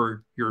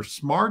remember you're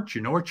smart. You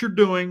know what you're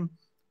doing.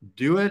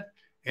 Do it.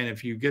 And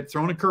if you get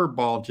thrown a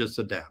curveball, just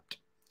adapt.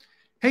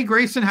 Hey,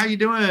 Grayson, how you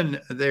doing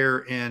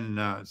there in,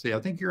 I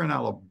think you're in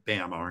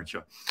Alabama, aren't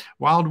you?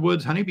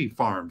 Wildwoods Honeybee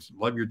Farms.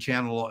 Love your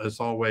channel as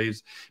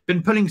always.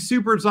 Been putting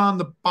supers on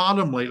the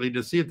bottom lately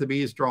to see if the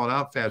bees draw it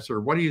out faster.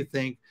 What do you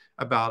think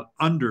about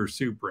under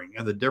supering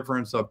and the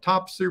difference of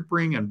top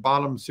supering and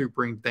bottom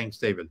supering? Thanks,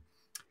 David.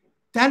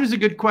 That is a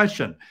good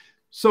question.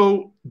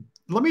 So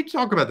let me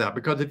talk about that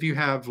because if you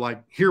have,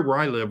 like here where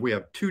I live, we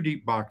have 2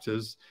 deep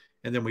boxes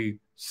and then we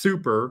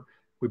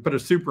put a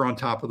super on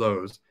top of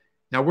those.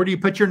 Now, where do you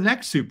put your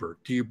next super?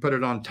 Do you put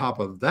it on top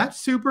of that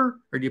super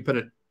or do you put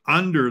it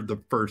under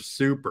the first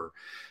super?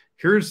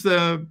 Here's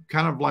the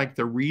kind of like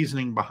the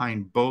reasoning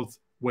behind both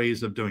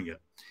ways of doing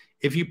it.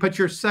 If you put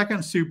your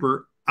second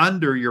super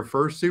under your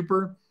first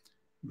super,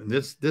 and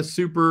this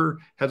super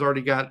has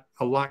already got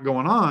a lot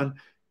going on,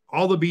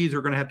 all the bees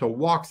are going to have to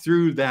walk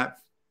through the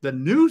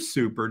new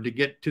super to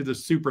get to the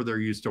super they're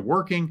used to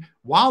working.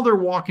 While they're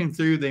walking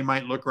through, they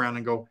might look around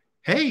and go,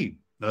 hey,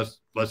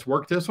 let's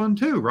work this one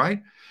too,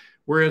 right?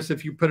 Whereas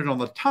if you put it on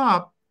the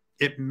top,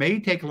 it may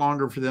take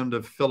longer for them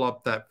to fill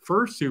up that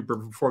first super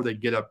before they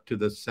get up to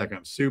the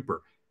second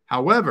super.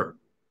 However,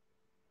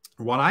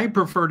 what I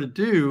prefer to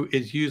do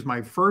is use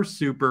my first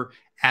super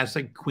as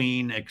a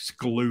queen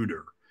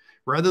excluder.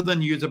 Rather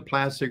than use a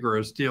plastic or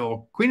a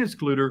steel queen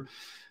excluder,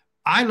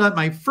 I let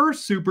my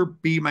first super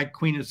be my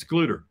queen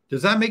excluder.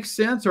 Does that make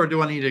sense or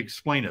do I need to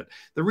explain it?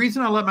 The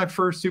reason I let my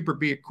first super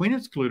be a queen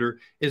excluder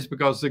is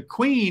because the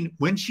queen,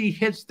 when she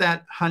hits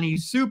that honey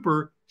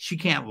super, she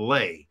can't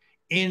lay.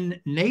 In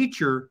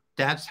nature,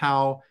 that's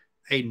how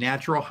a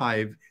natural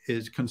hive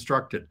is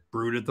constructed.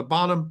 Brood at the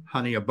bottom,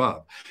 honey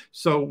above.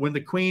 So when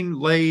the queen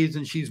lays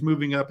and she's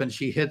moving up and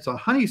she hits a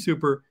honey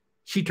super,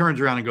 she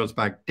turns around and goes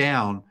back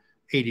down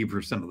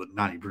 80% of the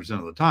 90%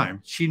 of the time.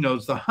 She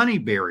knows the honey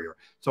barrier.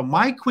 So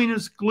my queen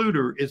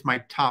excluder is my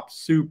top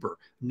super.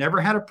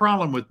 Never had a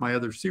problem with my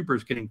other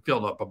supers getting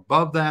filled up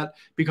above that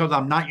because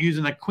I'm not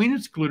using a queen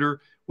excluder,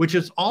 which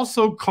is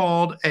also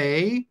called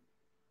a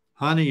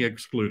honey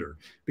excluder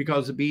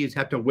because the bees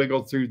have to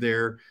wiggle through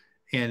there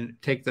and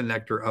take the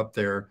nectar up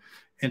there.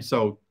 And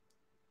so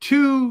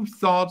 2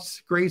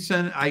 thoughts,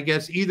 Grayson, I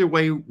guess either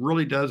way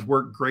really does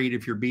work great.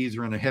 If your bees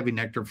are in a heavy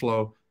nectar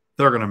flow,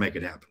 they're going to make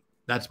it happen.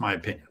 That's my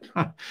opinion.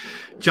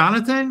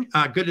 Jonathan,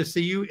 good to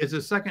see you. Is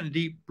a second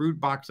deep brood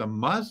box a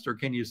must or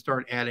can you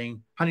start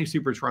adding honey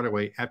supers right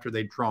away after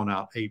they've drawn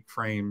out 8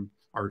 frames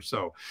or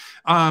so.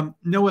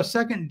 No, a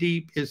second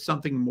deep is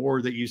something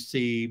more that you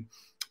see.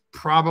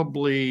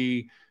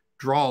 Probably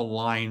draw a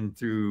line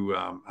through,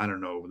 I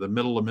don't know, the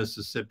middle of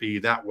Mississippi,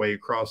 that way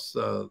across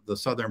the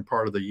southern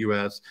part of the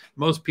U.S.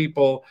 Most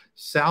people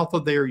south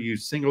of there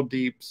use single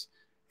deeps,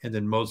 and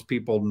then most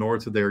people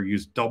north of there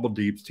use double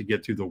deeps to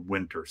get through the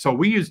winter. So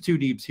we use 2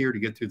 deeps here to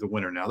get through the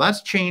winter. Now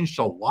that's changed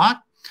a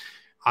lot.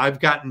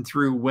 I've gotten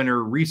through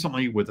winter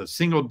recently with a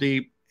single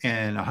deep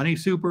and a honey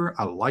super.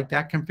 I like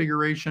that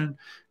configuration.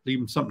 Leave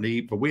them something to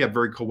eat, but we have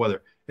very cold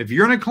weather. If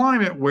you're in a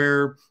climate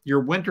where your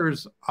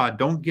winters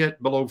don't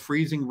get below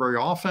freezing very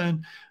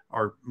often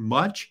or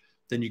much,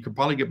 then you could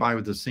probably get by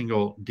with a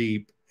single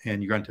deep,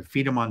 and you're going to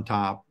feed them on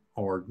top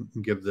or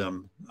give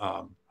them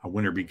a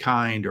winter be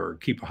kind or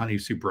keep a honey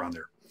super on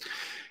there.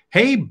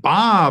 Hey,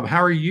 Bob,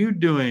 how are you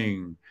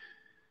doing?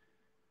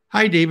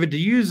 Hi, David. To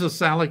use a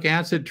salicylic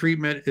acid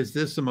treatment, is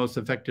this the most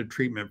effective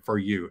treatment for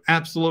you?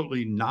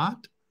 Absolutely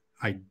not.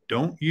 I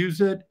don't use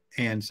it,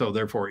 and so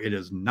therefore it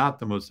is not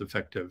the most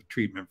effective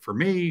treatment for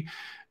me.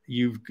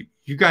 You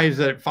guys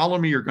that follow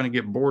me are going to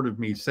get bored of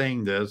me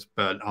saying this,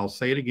 but I'll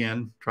say it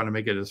again, trying to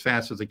make it as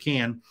fast as I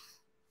can.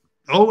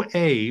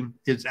 OA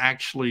is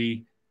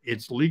actually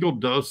its legal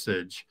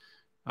dosage,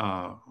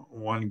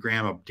 1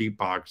 gram of deep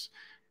box,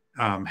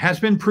 has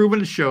been proven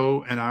to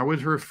show, and I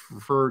always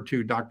refer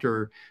to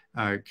Dr.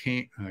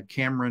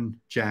 Cameron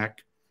Jack.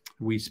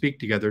 We speak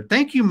together.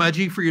 Thank you,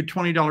 Mudgy, for your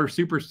 $20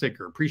 super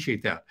sticker.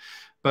 Appreciate that.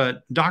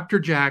 But Dr.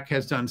 Jack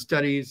has done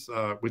studies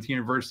with the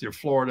University of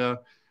Florida.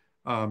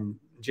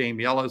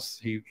 Jamie Ellis,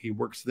 he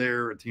works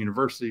there at the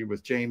university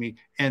with Jamie,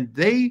 and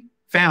they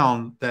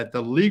found that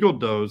the legal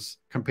dose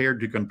compared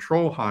to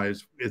control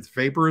highs with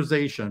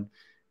vaporization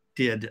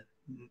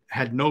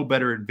had no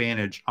better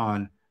advantage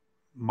on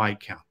mite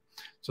count.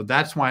 So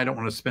that's why I don't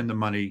want to spend the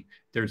money.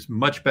 There's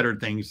much better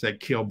things that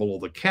kill below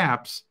the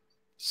caps,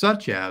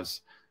 such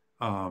as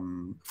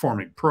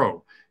Formic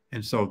Pro.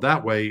 And so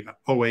that way,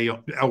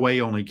 OA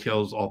only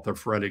kills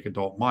orthophoretic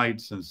adult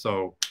mites. And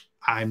so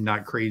I'm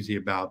not crazy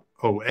about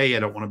OA. I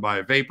don't want to buy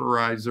a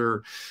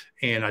vaporizer,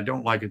 and I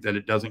don't like it that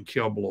it doesn't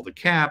kill below the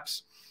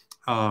caps.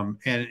 And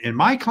in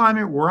my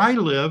climate where I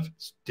live,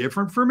 it's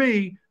different for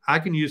me. I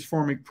can use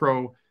Formic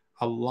Pro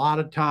a lot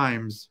of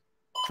times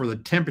for the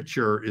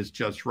temperature is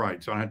just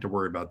right. So I don't have to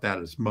worry about that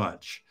as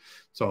much.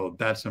 So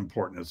that's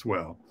important as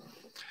well.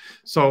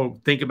 So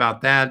think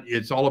about that.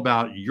 It's all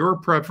about your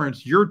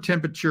preference, your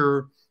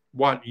temperature,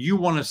 what you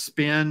want to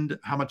spend,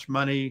 how much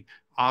money.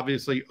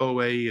 Obviously,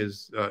 OA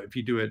is, if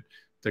you do it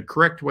the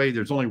correct way,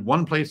 there's only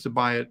one place to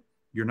buy it.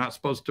 You're not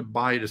supposed to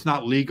buy it. It's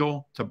not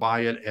legal to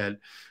buy it at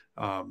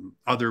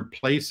other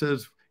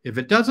places. If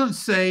it doesn't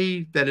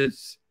say that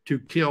it's to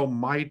kill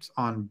mites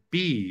on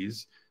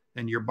bees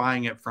and you're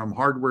buying it from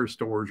hardware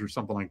stores or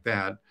something like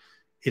that,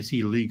 it's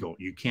illegal.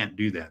 You can't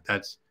do that.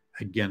 That's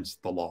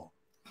against the law.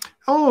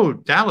 Oh,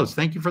 Dallas,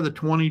 thank you for the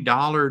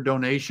 $20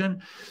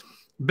 donation.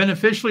 Been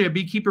officially a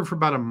beekeeper for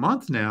about a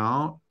month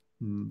now.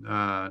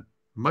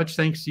 Much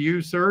thanks to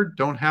you, sir.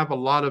 Don't have a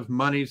lot of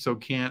money, so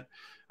can't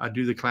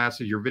do the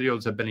classes. Your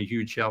videos have been a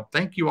huge help.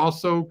 Thank you.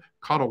 Also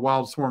caught a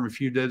wild swarm a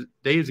few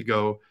days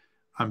ago.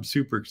 I'm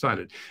super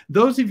excited.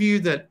 Those of you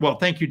that, well,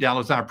 thank you,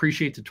 Dallas. I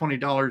appreciate the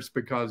 $20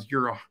 because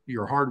you're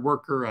a hard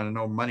worker. I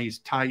know money's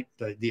tight.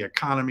 The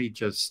economy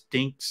just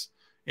stinks.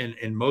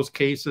 In most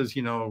cases,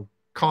 you know,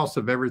 cost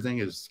of everything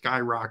is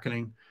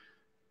skyrocketing.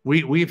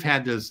 We've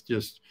had this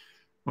just,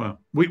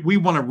 well, we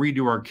want to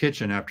redo our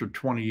kitchen after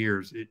 20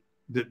 years.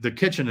 The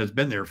kitchen has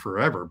been there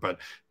forever, but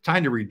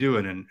time to redo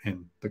it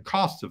and the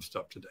cost of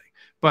stuff today.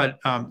 But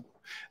a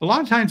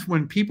lot of times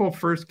when people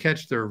first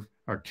catch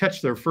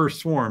their first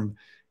swarm,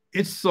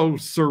 it's so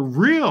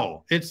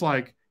surreal. It's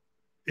like,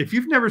 if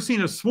you've never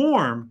seen a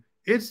swarm,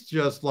 it's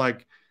just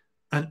like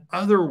an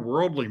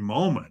otherworldly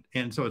moment.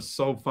 And so it's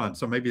so fun.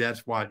 So maybe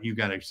that's why you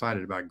got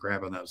excited about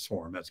grabbing that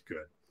swarm. That's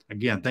good.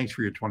 Again, thanks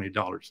for your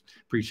 $20.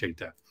 Appreciate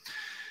that.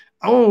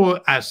 Oh,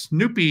 a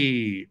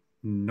Snoopy.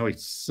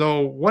 Nice.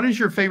 So what is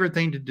your favorite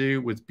thing to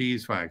do with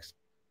beeswax?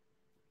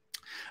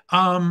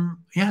 Yeah,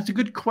 it's a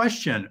good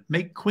question.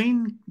 Make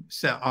queen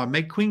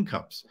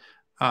cups.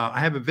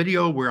 I have a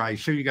video where I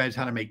show you guys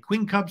how to make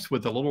queen cups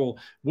with a little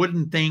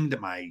wooden thing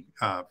that my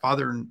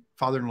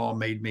father-in-law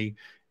made me.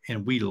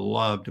 And we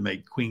love to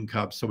make queen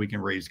cups so we can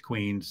raise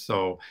queens.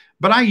 So,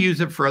 but I use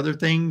it for other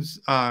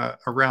things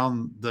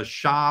around the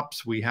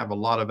shops. We have a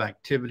lot of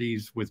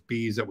activities with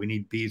bees that we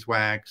need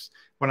beeswax.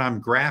 When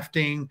I'm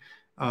grafting,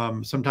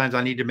 sometimes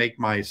I need to make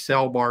my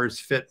cell bars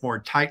fit more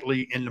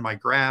tightly into my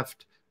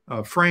graft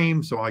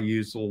frame. So I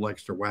use a little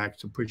extra wax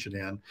to push it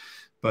in.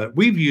 But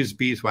we've used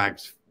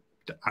beeswax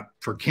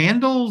for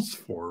candles,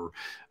 for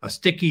a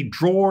sticky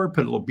drawer,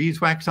 put a little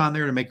beeswax on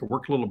there to make it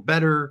work a little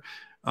better.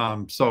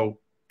 So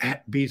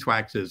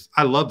beeswax is,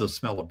 I love the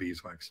smell of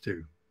beeswax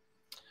too.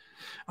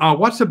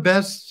 What's the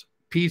best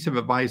piece of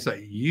advice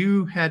that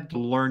you had to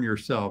learn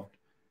yourself,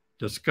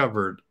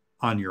 discovered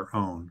on your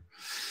own?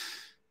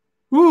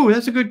 Ooh,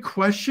 that's a good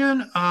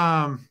question.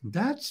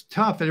 That's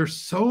tough. There's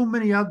so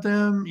many of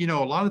them. You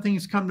know, a lot of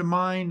things come to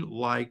mind,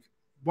 like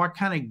what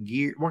kind of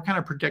gear, what kind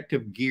of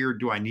protective gear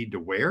do I need to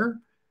wear?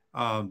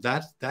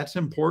 That's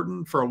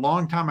important. For a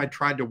long time, I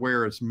tried to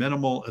wear as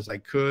minimal as I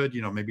could,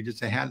 maybe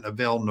just a hat and a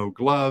veil, no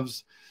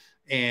gloves.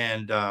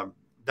 And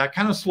that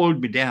kind of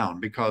slowed me down,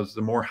 because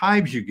the more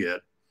hives you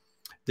get,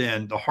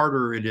 then the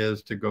harder it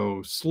is to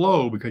go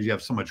slow, because you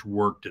have so much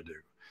work to do.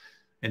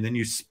 And then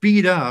you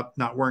speed up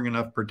not wearing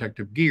enough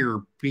protective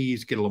gear,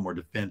 bees get a little more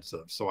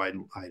defensive. So I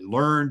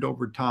learned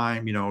over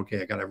time,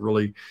 okay, I got to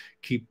really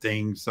keep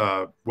things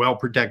well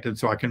protected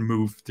so I can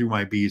move through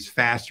my bees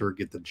faster,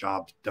 get the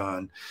jobs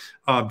done.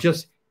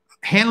 Just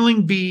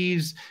handling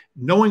bees,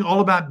 knowing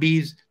all about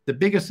bees. The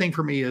biggest thing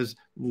for me is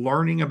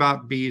learning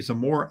about bees. The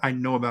more I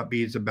know about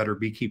bees, the better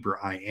beekeeper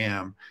I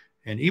am.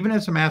 And even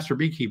as a master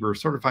beekeeper,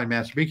 certified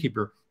master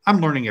beekeeper, I'm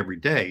learning every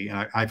day.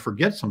 And I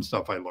forget some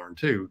stuff I learned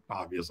too,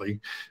 obviously.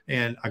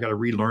 And I got to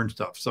relearn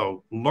stuff.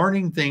 So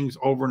learning things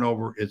over and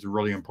over is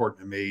really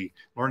important to me.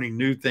 Learning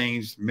new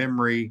things,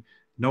 memory,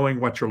 knowing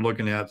what you're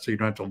looking at so you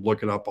don't have to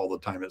look it up all the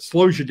time. It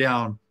slows you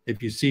down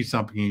if you see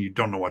something and you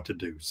don't know what to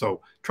do.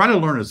 So try to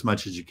learn as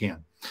much as you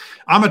can.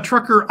 I'm a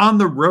trucker on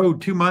the road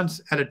 2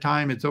 months at a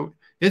time. Is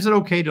it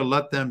okay to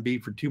let them be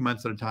for 2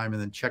 months at a time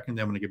and then checking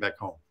them when they get back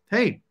home?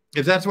 Hey,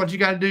 if that's what you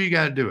got to do, you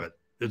got to do it.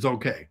 It's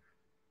okay.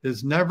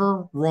 It's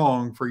never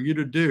wrong for you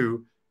to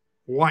do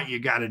what you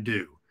got to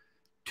do.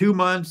 2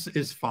 months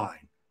is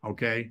fine.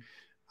 Okay.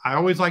 I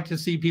always like to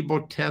see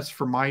people test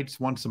for mites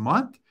once a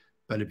month,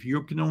 but if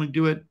you can only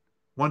do it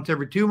once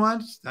every 2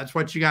 months, that's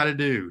what you got to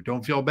do.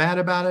 Don't feel bad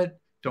about it.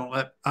 Don't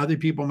let other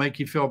people make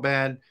you feel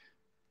bad.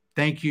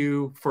 Thank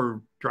you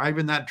for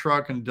driving that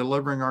truck and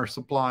delivering our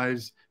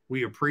supplies.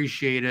 We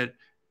appreciate it.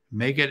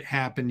 Make it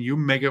happen. You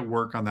make it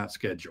work on that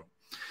schedule.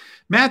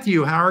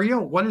 Matthew, how are you?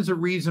 What is the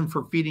reason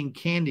for feeding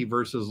candy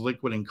versus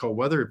liquid in cold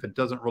weather? If it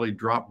doesn't really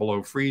drop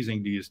below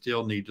freezing, do you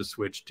still need to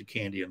switch to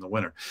candy in the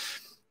winter?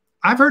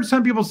 I've heard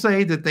some people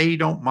say that they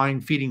don't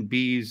mind feeding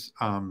bees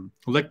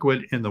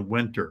liquid in the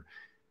winter.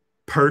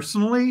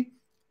 Personally,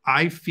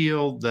 I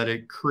feel that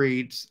it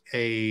creates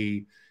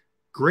a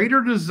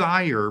greater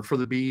desire for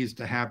the bees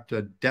to have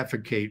to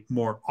defecate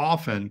more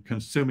often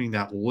consuming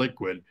that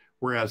liquid.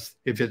 Whereas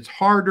if it's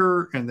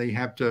harder and they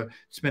have to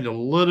spend a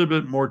little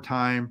bit more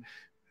time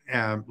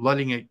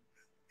letting it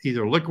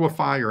either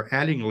liquefy or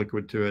adding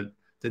liquid to it,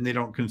 then they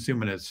don't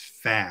consume it as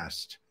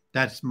fast.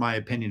 That's my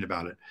opinion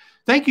about it.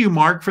 Thank you,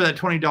 Mark, for that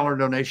 $20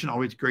 donation.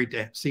 Always great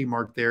to see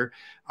Mark there.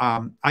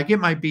 I get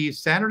my bees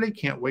Saturday.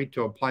 Can't wait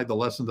to apply the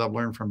lessons I've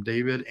learned from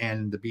David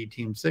and the Bee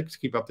Team 6.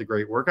 Keep up the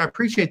great work. I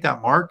appreciate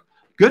that, Mark.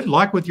 Good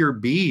luck with your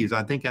bees.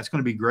 I think that's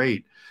going to be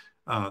great.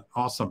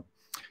 Awesome.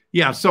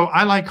 Yeah, so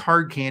I like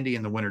hard candy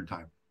in the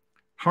wintertime.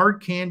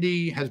 Hard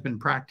candy has been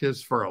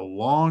practiced for a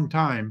long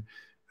time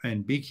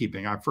in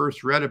beekeeping. I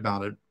first read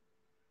about it.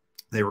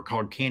 They were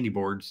called candy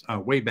boards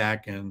way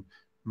back in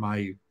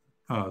my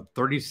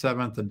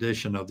 37th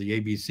edition of the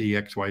ABC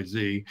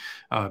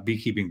XYZ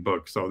beekeeping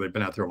book. So they've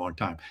been out there a long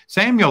time.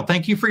 Samuel,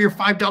 thank you for your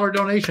 $5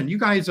 donation. You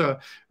guys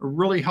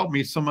really helped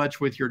me so much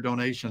with your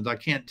donations. I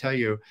can't tell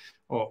you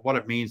what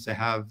it means to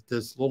have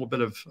this little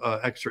bit of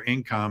extra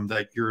income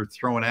that you're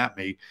throwing at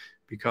me,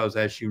 because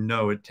as you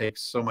know, it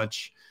takes so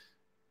much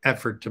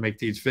effort to make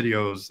these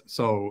videos.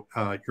 So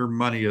your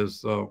money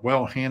is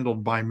well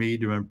handled by me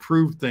to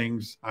improve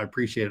things. I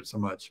appreciate it so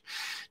much.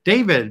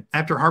 David,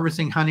 after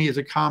harvesting honey, is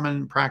a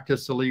common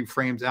practice to leave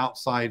frames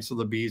outside so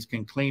the bees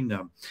can clean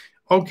them?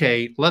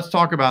 Okay, let's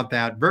talk about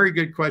that. Very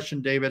good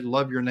question, David.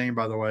 Love your name,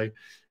 by the way.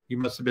 You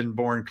must have been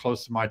born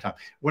close to my time.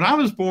 When I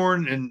was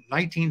born in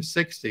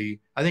 1960,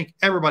 I think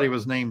everybody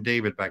was named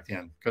David back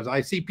then, because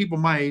I see people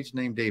my age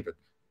named David.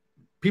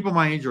 People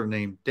my age are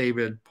named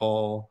David,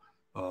 Paul,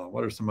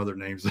 what are some other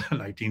names?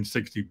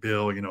 1960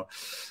 Bill,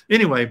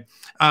 Anyway,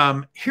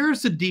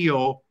 here's the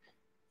deal.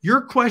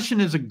 Your question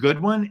is a good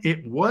one.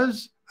 It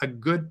was a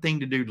good thing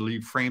to do to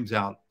leave frames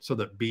out so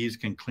that bees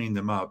can clean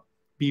them up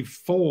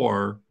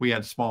before we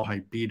had small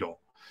hive beetle.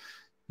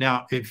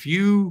 Now, if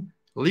you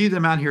leave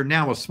them out here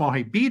now with small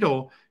hive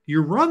beetle,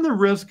 you run the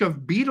risk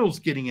of beetles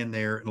getting in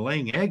there and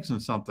laying eggs in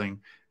something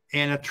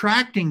and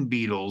attracting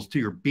beetles to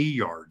your bee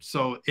yard.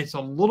 So it's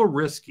a little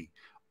risky.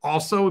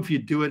 Also, if you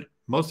do it,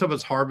 most of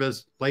us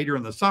harvest later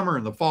in the summer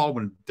and the fall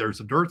when there's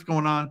a dearth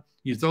going on.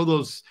 You throw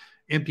those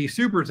empty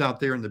supers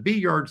out there in the bee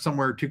yard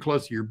somewhere too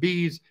close to your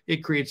bees,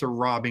 it creates a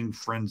robbing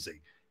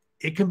frenzy.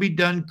 It can be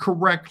done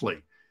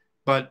correctly,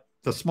 but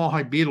the small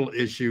hive beetle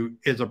issue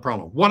is a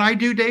problem. What I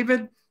do,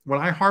 David, when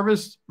I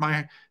harvest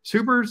my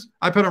supers,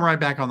 I put them right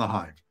back on the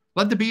hive.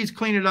 Let the bees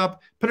clean it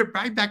up, put it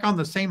right back on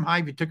the same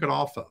hive you took it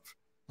off of.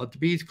 Let the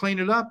bees clean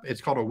it up.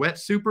 It's called a wet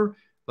super.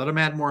 Let them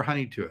add more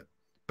honey to it.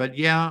 But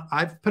yeah,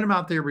 I've put them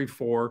out there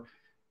before,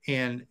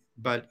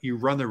 but you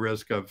run the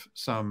risk of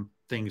some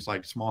things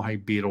like small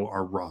hive beetle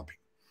or robbing.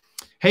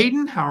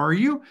 Hayden, how are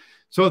you?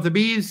 So if the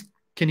bees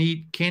can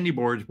eat candy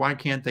boards, why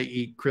can't they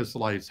eat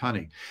crystallized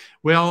honey?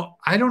 Well,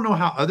 I don't know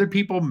how other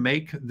people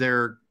make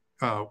their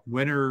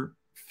winter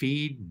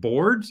feed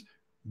boards.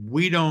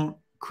 We don't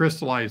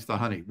crystallize the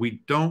honey.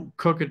 We don't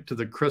cook it to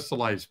the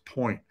crystallized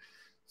point.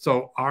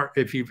 So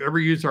if you've ever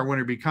used our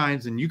winter bee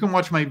kinds, and you can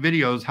watch my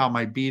videos how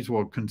my bees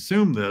will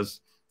consume this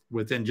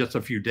within just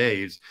a few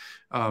days.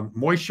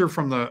 Moisture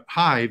from the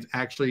hive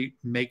actually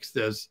makes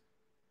this,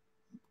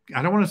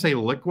 I don't want to say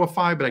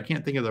liquefy, but I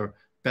can't think of the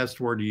best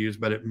word to use,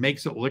 but it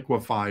makes it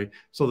liquefy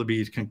so the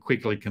bees can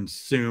quickly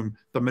consume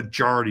the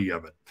majority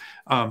of it.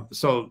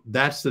 So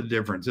that's the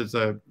difference. It's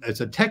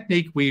a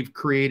technique we've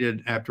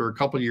created after a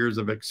couple of years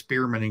of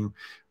experimenting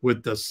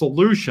with the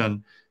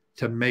solution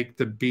to make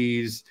the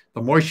bees,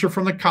 the moisture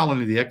from the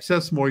colony, the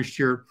excess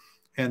moisture,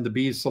 and the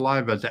bees'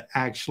 saliva to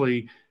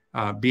actually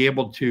be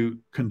able to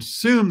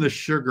consume the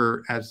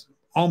sugar as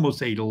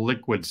almost a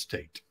liquid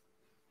state.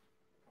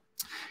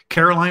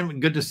 Caroline,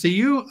 good to see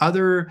you.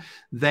 Other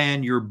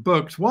than your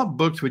books, what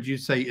books would you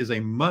say is a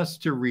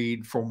must to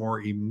read for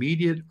more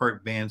immediate or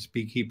advanced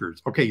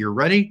beekeepers? Okay, you're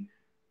ready?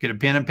 Get a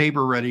pen and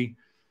paper ready.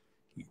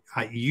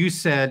 You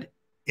said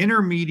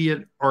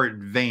intermediate or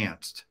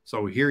advanced.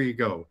 So here you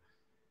go.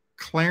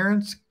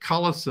 Clarence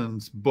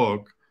Collison's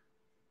book,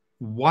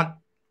 what's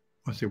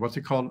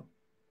it called?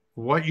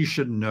 What You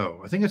Should Know.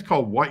 I think it's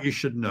called What You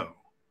Should Know.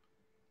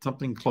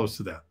 Something close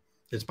to that.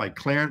 It's by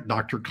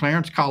Dr.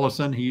 Clarence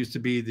Collison. He used to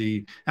be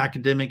the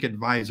academic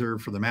advisor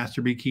for the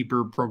Master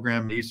Beekeeper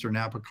program at Eastern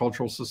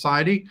Apicultural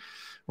Society,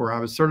 where I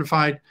was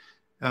certified.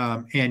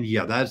 And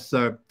yeah,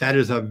 that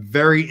is a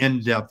very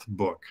in-depth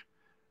book,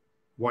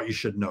 What You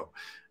Should Know.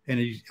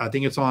 And I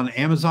think it's on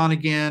Amazon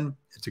again.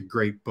 It's a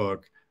great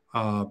book.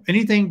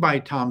 Anything by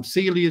Tom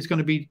Seeley is going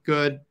to be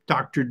good.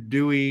 Dr.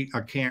 Dewey,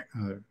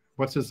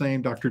 what's his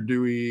name? Dr.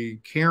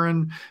 Dewey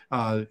Karen.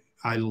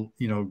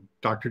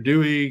 Dr.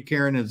 Dewey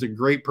Karen is a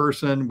great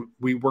person.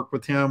 We work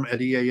with him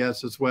at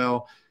EAS as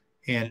well.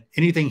 And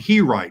anything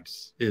he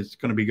writes is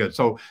going to be good.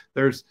 So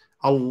there's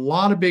a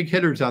lot of big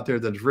hitters out there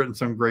that have written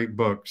some great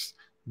books.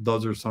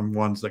 Those are some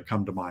ones that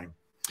come to mind.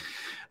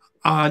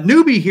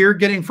 Newbie here,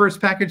 getting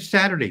first package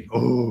Saturday.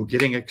 Oh,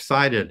 getting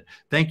excited.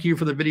 Thank you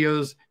for the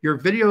videos. Your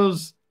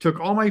videos took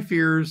all my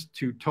fears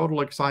to total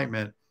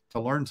excitement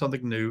to learn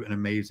something new and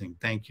amazing.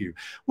 Thank you.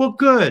 Well,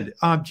 good.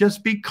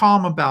 Just be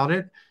calm about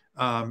it.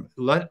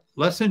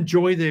 Let's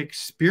enjoy the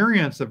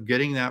experience of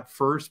getting that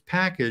first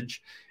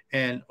package,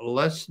 and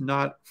let's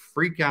not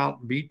freak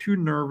out, be too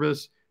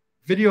nervous.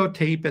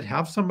 Videotape it,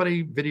 have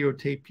somebody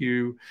videotape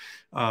you.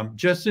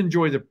 Just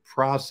enjoy the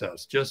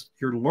process.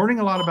 You're learning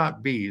a lot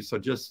about bees, so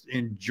just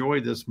enjoy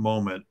this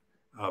moment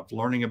of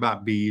learning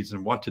about bees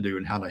and what to do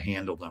and how to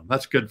handle them.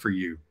 That's good for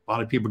you. A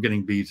lot of people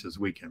getting bees this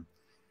weekend.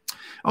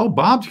 Oh,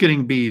 Bob's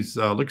getting bees.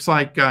 Looks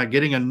like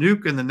getting a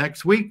nuke in the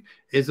next week.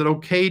 Is it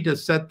okay to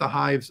set the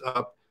hives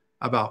up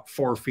about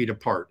 4 feet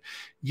apart?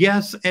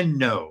 Yes and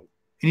no.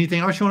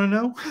 Anything else you want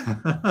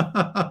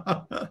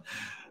to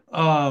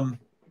know?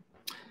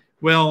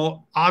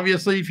 Well,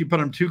 obviously, if you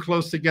put them too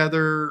close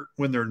together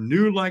when they're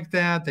new like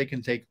that, they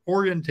can take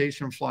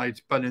orientation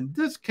flights. But in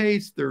this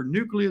case, they're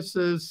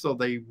nucleuses, so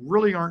they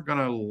really aren't going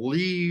to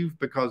leave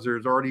because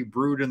there's already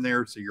brood in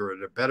there. So you're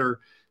at a better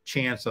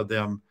chance of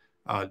them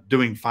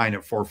doing fine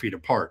at 4 feet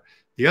apart.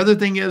 The other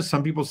thing is,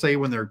 some people say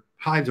when their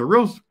hives are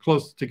real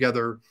close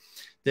together,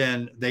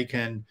 then they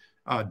can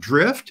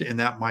drift, and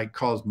that might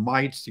cause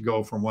mites to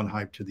go from one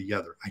hive to the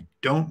other. I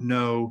don't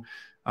know.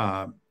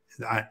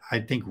 I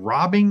think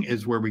robbing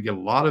is where we get a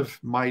lot of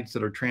mites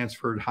that are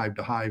transferred hive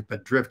to hive,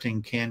 but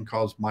drifting can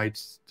cause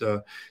mites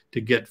to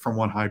get from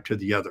one hive to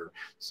the other.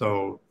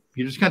 So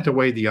you just got to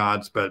weigh the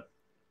odds, but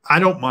I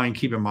don't mind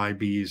keeping my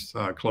bees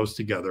close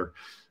together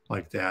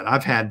like that.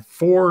 I've had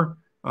four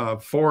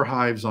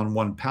hives on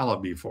one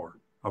pallet before,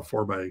 a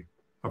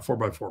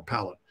 4x4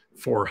 pallet,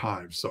 4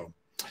 hives. So,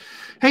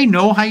 hey,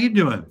 Noel, how you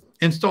doing?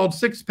 Installed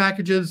 6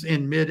 packages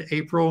in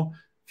mid-April,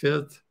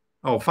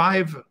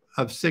 5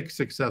 of 6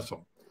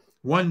 successful.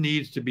 1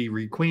 needs to be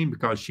requeened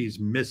because she's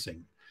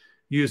missing.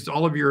 Used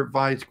all of your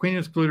advice. Queen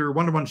excluder,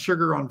 1-to-1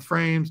 sugar on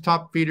frames,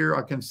 top feeder.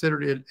 I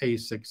considered it a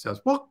success.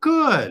 Well,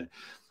 good.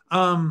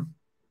 I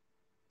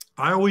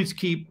always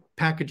keep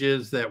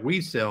packages that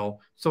we sell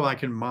so I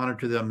can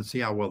monitor them and see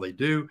how well they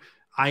do.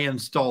 I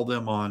install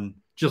them on,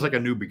 just like a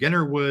new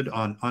beginner would,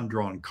 on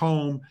undrawn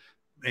comb,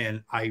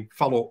 and I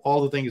follow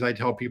all the things I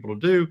tell people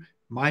to do.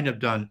 Mine have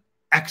done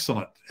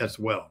excellent as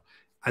well.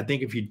 I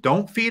think if you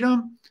don't feed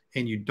them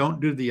and you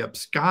don't do the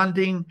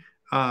absconding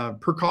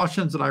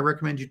precautions that I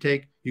recommend you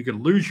take, you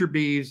can lose your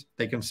bees,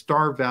 they can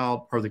starve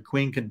out, or the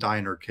queen can die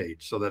in her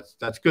cage. So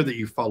that's good that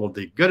you followed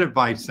the good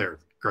advice there.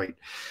 Great.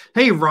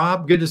 Hey,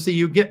 Rob, good to see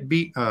you. Get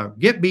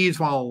bees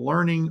while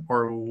learning,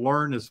 or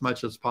learn as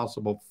much as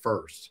possible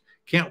first.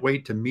 Can't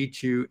wait to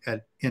meet you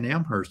in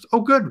Amherst.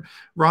 Oh, good,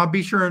 Rob.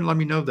 Be sure and let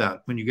me know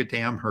that when you get to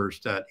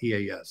Amherst at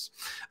EAS.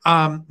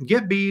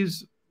 Get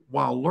bees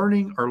while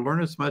learning, or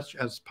learn as much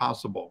as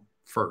possible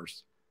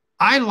first.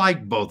 I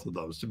like both of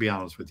those, to be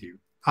honest with you.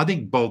 I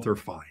think both are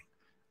fine.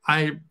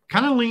 I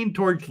kind of lean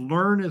towards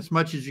learn as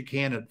much as you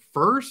can at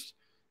first,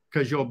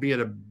 because you'll be at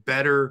a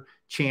better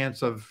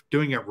chance of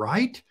doing it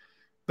right.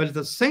 But at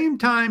the same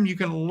time, you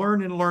can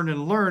learn and learn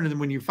and learn. And then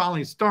when you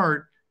finally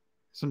start,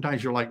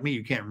 sometimes you're like me,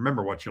 you can't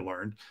remember what you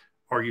learned,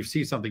 or you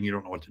see something you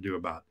don't know what to do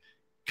about.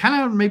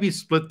 kind of maybe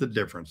split the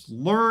difference.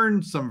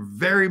 Learn some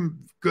very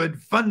good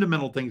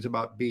fundamental things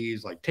about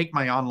bees, like take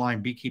my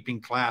online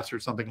beekeeping class or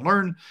something.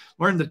 Learn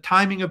the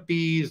timing of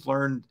bees.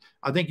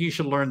 I think you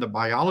should learn the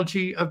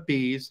biology of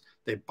bees,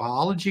 the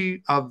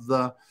biology of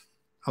the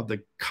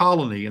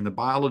colony, and the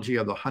biology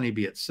of the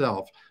honeybee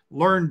itself.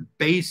 Learn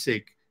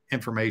basic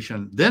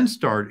information, then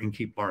start and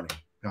keep learning.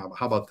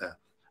 How about that?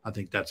 I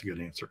think that's a good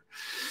answer.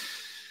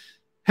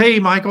 Hey,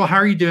 Michael, how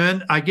are you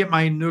doing? I get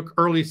my nuke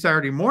early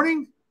Saturday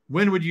morning.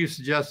 When would you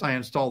suggest I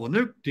install the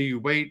nuke? Do you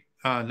wait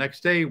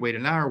next day, wait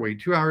an hour,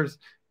 wait 2 hours?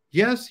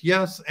 Yes,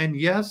 yes, and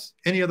yes.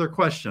 Any other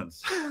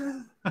questions?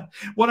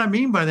 What I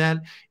mean by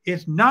that,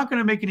 it's not going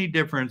to make any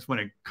difference when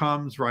it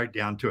comes right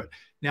down to it.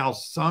 Now,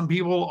 some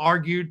people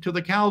argue till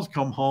the cows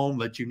come home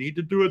that you need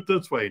to do it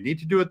this way, need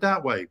to do it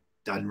that way.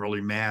 Doesn't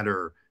really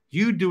matter.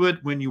 You do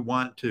it when you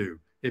want to.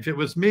 If it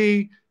was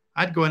me,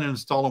 I'd go in and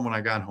install them when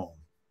I got home,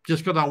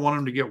 just because I want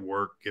them to get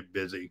work, get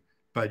busy.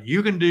 But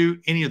you can do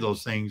any of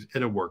those things.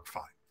 It'll work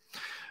fine.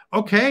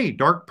 Okay,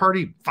 Dark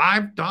Party,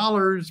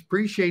 $5.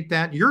 Appreciate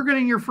that. You're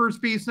getting your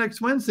first bees next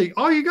Wednesday.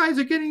 Oh, you guys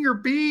are getting your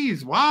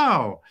bees.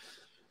 Wow.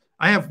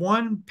 I have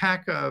 1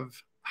 pack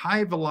of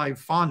Hive Alive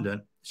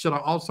fondant. Should I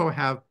also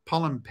have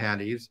pollen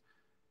patties?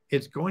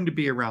 It's going to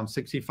be around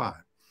 65.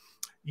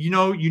 You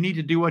know, you need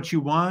to do what you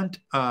want.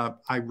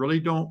 I really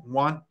don't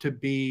want to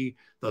be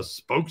the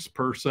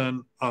spokesperson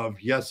of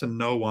yes and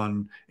no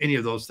on any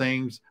of those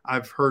things.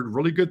 I've heard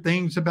really good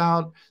things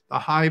about the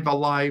Hive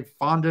Alive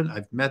fondant.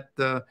 I've met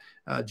the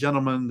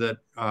gentleman that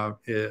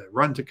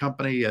runs a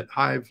company at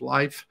Hive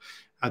Life.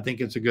 I think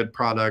it's a good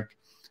product.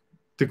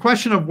 The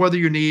question of whether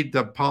you need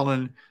the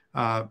pollen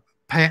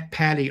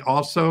patty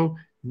also,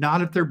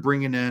 not if they're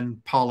bringing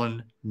in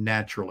pollen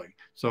naturally.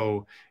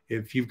 So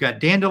if you've got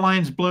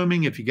dandelions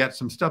blooming, if you got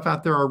some stuff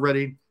out there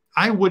already,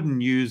 I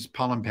wouldn't use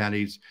pollen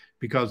patties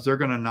because they're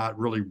going to not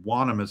really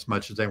want them as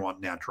much as they want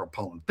natural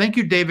pollen. Thank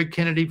you, David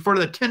Kennedy, for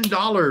the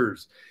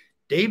 $10.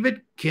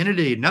 David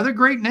Kennedy, another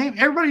great name.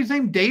 Everybody's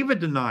named David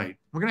tonight.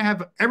 We're going to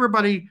have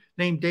everybody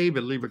named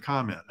David leave a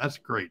comment. That's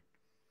great.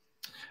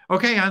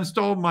 Okay, I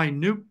installed my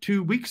nuke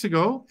 2 weeks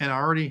ago, and I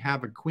already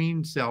have a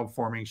queen cell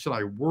forming. Should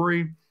I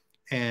worry,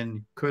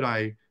 and could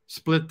I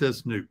split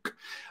this nuke?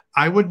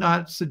 I would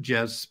not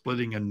suggest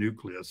splitting a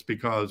nucleus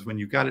because when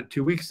you got it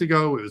 2 weeks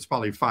ago, it was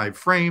probably 5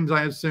 frames,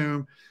 I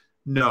assume.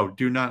 No,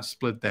 do not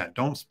split that.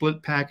 Don't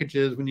split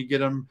packages when you get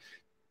them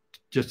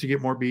just to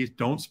get more bees.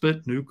 Don't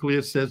split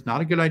nucleuses.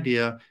 Not a good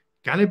idea.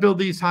 Got to build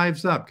these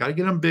hives up. Got to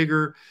get them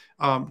bigger.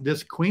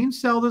 This queen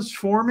cell that's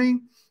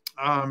forming,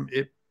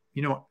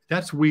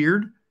 that's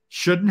weird.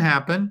 Shouldn't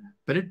happen,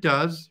 but it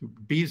does.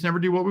 Bees never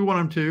do what we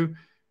want them to.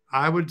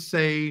 I would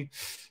say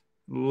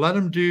let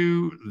them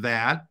do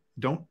that.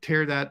 Don't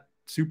tear that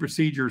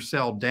supersedure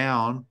cell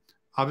down.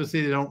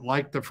 Obviously, they don't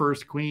like the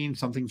first queen.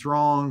 Something's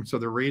wrong, so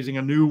they're raising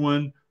a new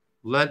one.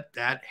 Let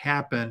that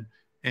happen.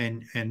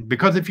 And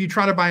because if you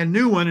try to buy a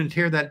new one and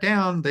tear that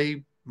down,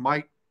 they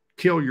might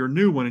kill your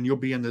new one, and you'll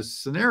be in this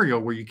scenario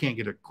where you can't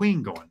get a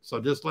queen going. So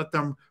just let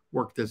them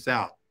work this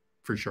out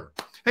for sure.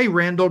 Hey,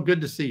 Randall, good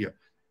to see you.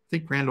 I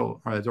think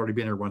Randall has already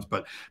been here once,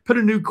 but put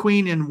a new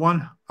queen in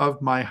one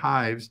of my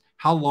hives.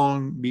 How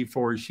long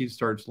before she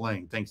starts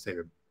laying? Thanks,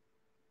 David.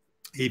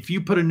 If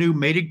you put a new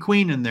mated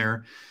queen in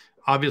there,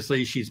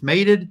 obviously she's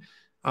mated.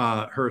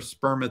 Her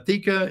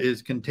spermatheca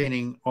is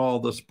containing all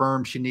the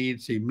sperm she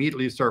needs to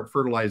immediately start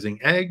fertilizing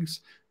eggs.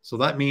 So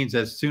that means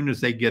as soon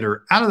as they get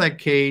her out of that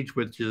cage,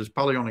 which is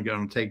probably only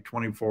going to take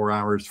 24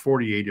 hours,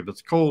 48 if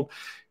it's cold,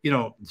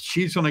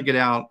 she's going to get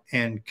out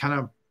and kind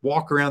of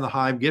walk around the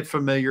hive, get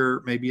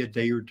familiar, maybe a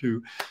day or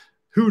two,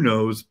 who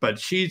knows, but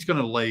she's going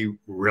to lay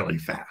really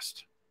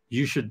fast.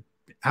 You should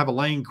have a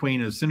laying queen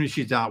as soon as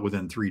she's out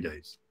within 3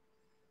 days.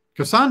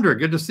 Cassandra,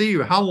 good to see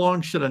you. How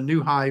long should a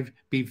new hive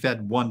be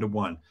fed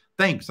 1-to-1?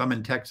 Thanks. I'm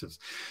in Texas.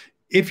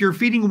 If you're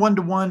feeding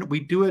 1-to-1, we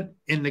do it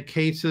in the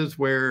cases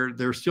where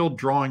they're still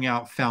drawing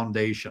out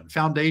foundation.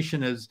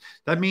 Foundation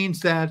that means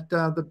that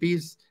the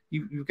bees,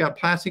 you've got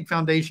plastic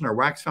foundation or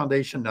wax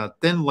foundation, a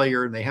thin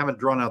layer, and they haven't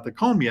drawn out the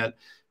comb yet.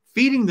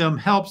 Feeding them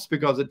helps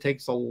because it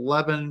takes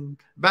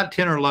about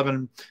 10 or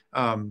 11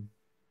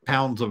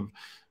 pounds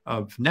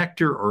of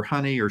nectar or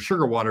honey or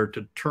sugar water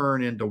to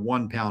turn into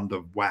 1 pound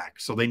of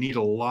wax. So they need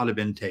a lot of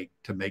intake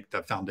to make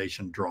the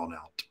foundation drawn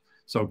out.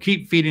 So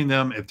keep feeding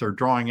them if they're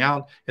drawing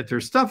out. If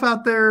there's stuff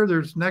out there,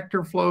 there's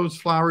nectar flows,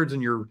 flowers,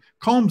 and your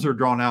combs are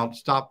drawn out,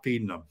 stop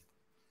feeding them.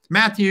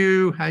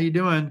 Matthew, how you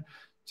doing?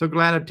 So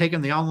glad I've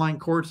taken the online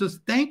courses.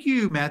 Thank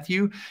you,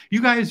 Matthew.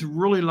 You guys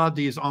really love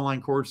these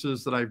online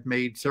courses that I've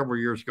made several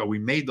years ago. We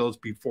made those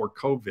before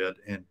COVID,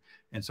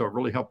 and so it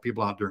really helped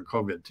people out during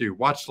COVID too.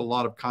 Watched a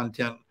lot of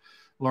content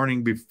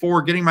learning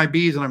before getting my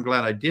bees, and I'm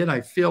glad I did.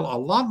 I feel a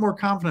lot more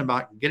confident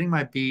about getting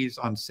my bees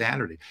on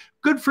Saturday.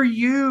 Good for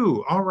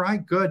you. All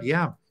right, good.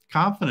 Yeah,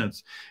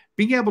 confidence.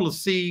 Being able to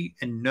see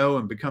and know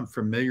and become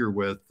familiar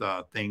with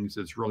things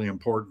is really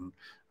important.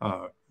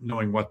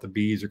 Knowing what the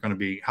bees are going to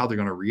be, how they're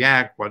going to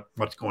react,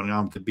 what's going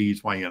on with the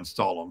bees while you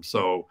install them.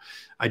 So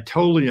I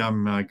totally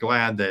am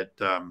glad that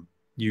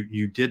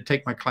you did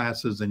take my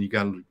classes and you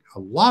got a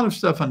lot of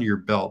stuff under your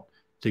belt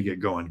to get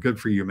going. Good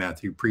for you,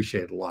 Matthew.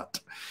 Appreciate it a lot.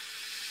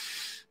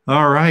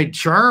 All right,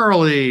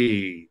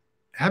 Charlie.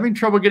 Having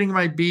trouble getting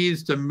my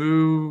bees to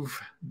move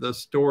the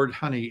stored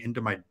honey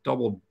into my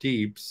double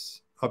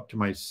deeps up to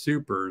my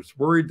supers.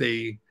 Worried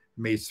they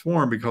may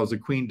swarm because the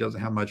queen doesn't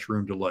have much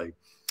room to lay.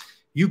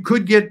 You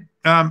could get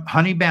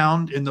honey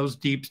bound in those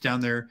deeps down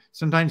there.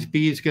 Sometimes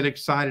bees get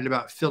excited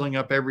about filling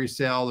up every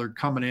cell. They're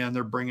coming in,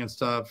 they're bringing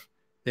stuff.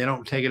 They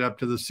don't take it up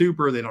to the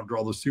super. They don't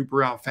draw the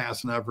super out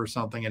fast enough or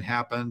something. It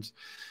happens.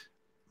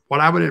 What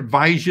I would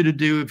advise you to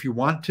do if you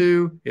want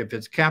to, if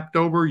it's capped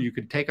over, you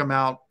could take them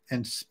out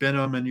and spin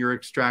them in your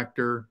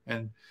extractor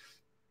and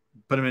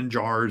put them in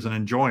jars and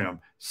enjoy them.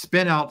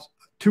 Spin out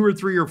 2 or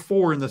 3 or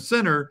 4 in the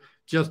center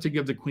just to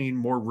give the queen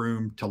more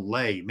room to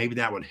lay. Maybe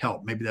that would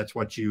help. Maybe that's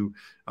what you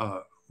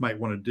might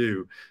want to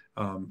do.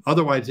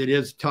 Otherwise, it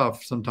is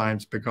tough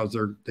sometimes because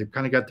they've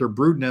kind of got their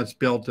brood nest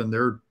built and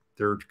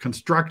they're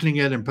constructing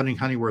it and putting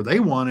honey where they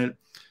want it.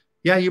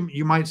 Yeah,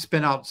 you might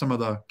spin out some of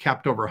the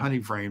capped over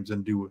honey frames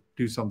and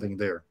do something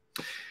there.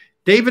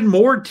 David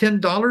Moore,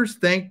 $10.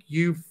 Thank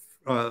you.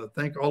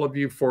 Thank all of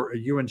you for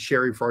you and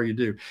Sherry for all you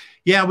do.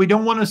 Yeah, we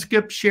don't want to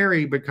skip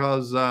Sherry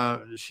because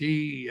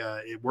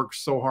it works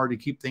so hard to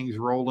keep things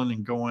rolling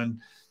and going,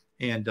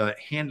 and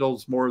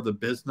handles more of the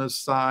business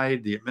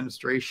side, the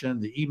administration,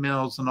 the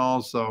emails, and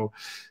all. So,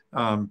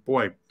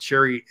 boy,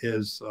 Sherry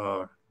is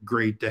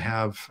great to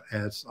have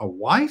as a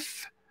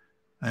wife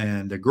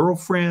and a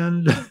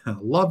girlfriend, a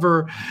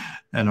lover,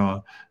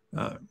 and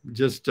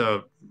just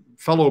a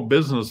fellow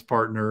business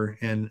partner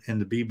in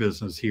the bee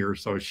business here.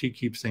 So she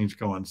keeps things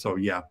going. So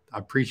yeah, I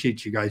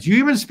appreciate you guys. You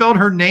even spelled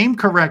her name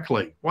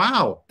correctly.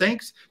 Wow.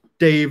 Thanks,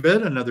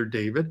 David, another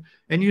David.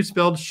 And you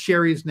spelled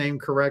Sherry's name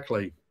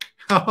correctly.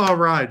 All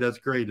right. That's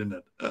great, isn't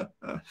it?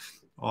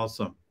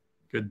 Awesome.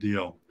 Good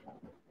deal.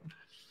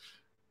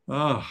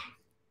 Oh.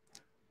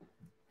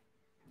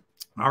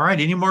 All right.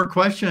 Any more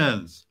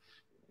questions?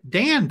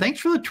 Dan, thanks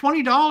for the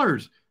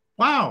 $20.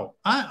 Wow.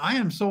 I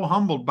am so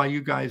humbled by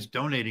you guys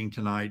donating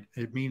tonight.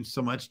 It means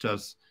so much to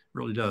us. It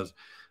really does.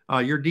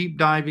 Your deep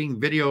diving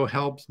video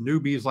helps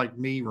newbies like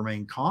me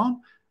remain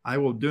calm. I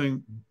will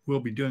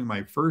be doing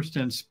my first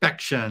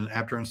inspection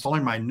after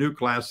installing my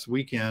nuke last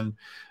weekend.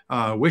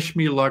 Wish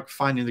me luck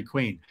finding the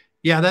queen.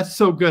 Yeah, that's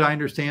so good. I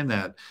understand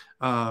that.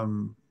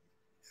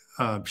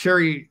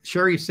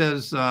 Sherry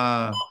says,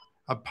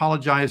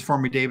 apologize for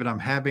me, David. I'm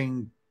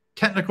having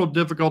technical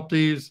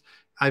difficulties.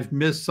 I've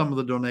missed some of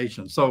the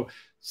donations. So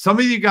some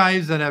of you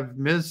guys that have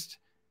missed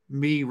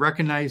me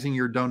recognizing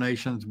your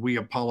donations, we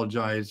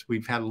apologize.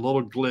 We've had a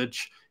little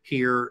glitch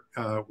here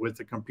with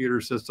the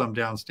computer system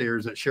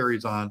downstairs that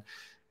Sherry's on,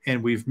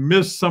 and we've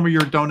missed some of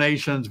your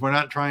donations. We're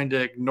not trying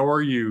to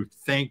ignore you.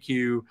 Thank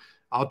you.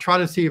 I'll try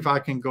to see if I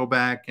can go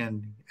back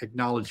and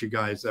acknowledge you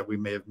guys that we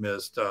may have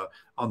missed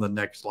on the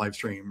next live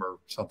stream or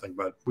something,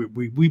 but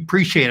we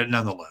appreciate it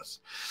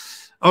nonetheless.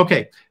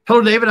 Okay.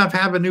 Hello, David. I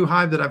have a new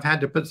hive that I've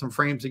had to put some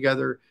frames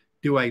together.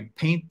 Do I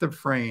paint the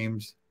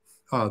frames?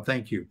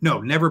 Thank you.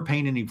 No, never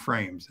paint any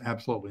frames.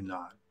 Absolutely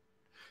not.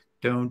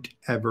 Don't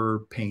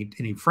ever paint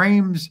any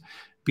frames.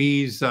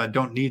 Bees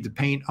don't need the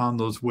paint on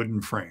those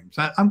wooden frames.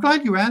 I'm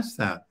glad you asked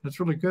that. That's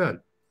really good.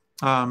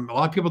 A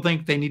lot of people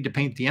think they need to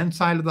paint the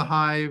inside of the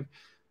hive.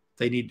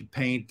 They need to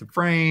paint the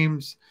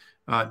frames.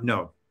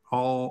 No,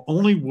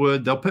 only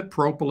wood. They'll put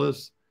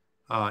propolis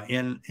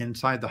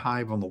inside the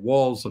hive on the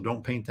walls, so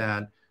don't paint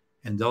that,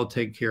 and they'll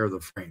take care of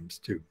the frames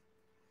too.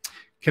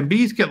 Can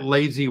bees get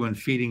lazy when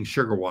feeding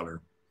sugar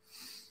water?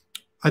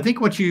 I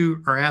think what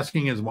you are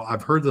asking is, well,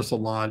 I've heard this a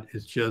lot.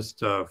 It's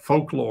just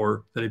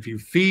folklore that if you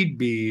feed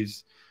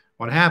bees,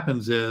 what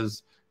happens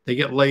is they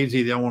get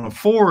lazy. They don't want to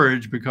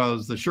forage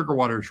because the sugar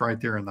water is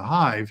right there in the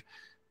hive.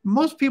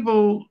 Most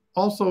people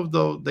also,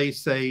 though, they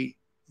say,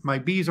 my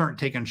bees aren't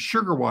taking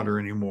sugar water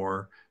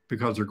anymore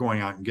because they're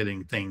going out and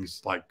getting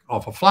things like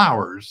off of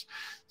flowers.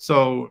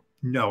 So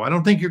no, I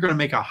don't think you're going to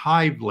make a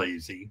hive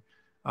lazy.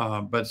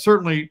 But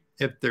certainly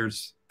if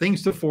there's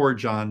things to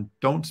forage on,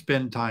 don't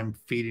spend time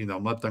feeding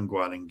them. Let them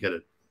go out and get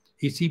it.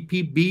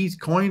 ECP Bees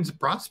Coins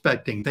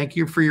Prospecting. Thank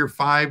you for your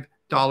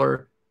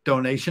 $5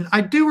 donation.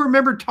 I do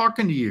remember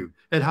talking to you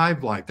at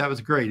Hive Life. That was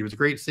great. It was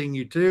great seeing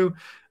you too.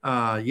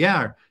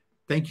 Yeah,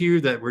 thank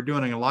you that we're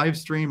doing a live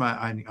stream.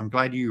 I'm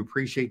glad you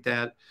appreciate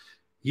that.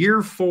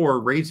 Year 4,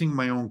 raising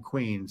my own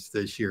queens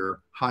this year.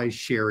 Hi,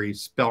 Sherry,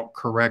 spelt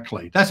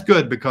correctly. That's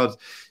good because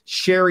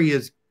Sherry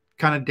is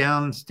kind of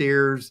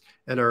downstairs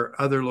at our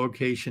other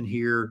location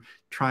here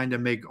trying to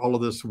make all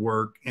of this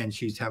work, and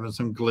she's having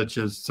some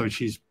glitches. So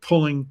she's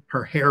pulling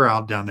her hair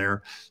out down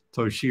there.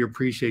 So she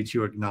appreciates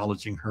you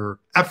acknowledging her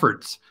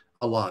efforts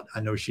a lot.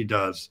 I know she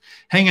does.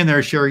 Hang in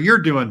there, Sherry. You're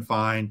doing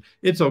fine.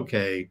 It's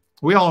okay.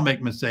 We all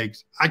make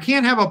mistakes. I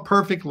can't have a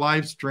perfect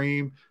live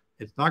stream.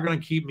 It's not going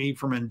to keep me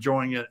from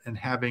enjoying it and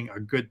having a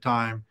good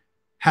time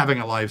having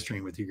a live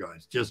stream with you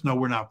guys. Just know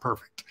we're not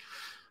perfect.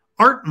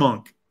 Art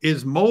Monk,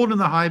 is mold in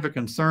the hive a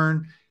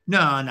concern?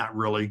 No, not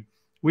really.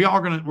 We're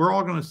all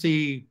going to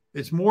see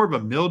it's more of a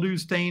mildew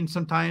stain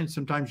sometimes.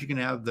 Sometimes you can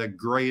have the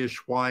grayish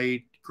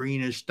white,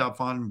 greenish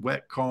stuff on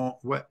wet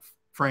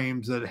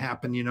frames that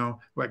happen, you know,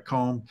 wet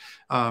comb.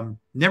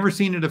 Never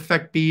seen it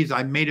affect bees.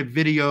 I made a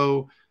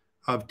video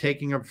of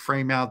taking a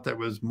frame out that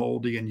was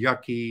moldy and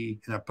yucky,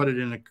 and I put it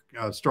in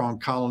a strong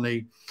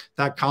colony.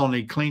 That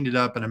colony cleaned it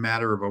up in a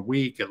matter of a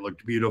week. It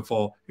looked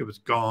beautiful. It was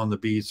gone. The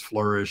bees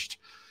flourished.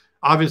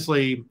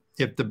 Obviously,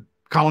 if the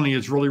colony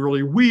is really,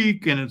 really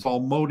weak and it's all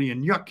moldy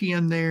and yucky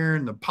in there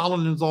and the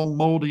pollen is all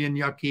moldy and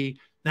yucky,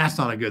 that's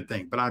not a good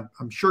thing. But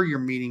I'm sure you're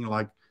meaning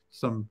like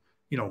some,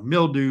 you know,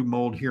 mildew,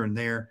 mold here and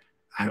there.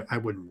 I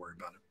wouldn't worry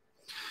about it.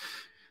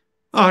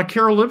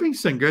 Carol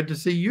Livingston, good to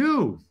see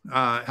you.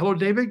 Hello,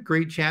 David.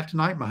 Great chat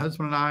tonight. My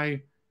husband and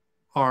I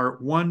are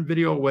one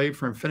video away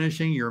from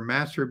finishing your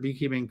Master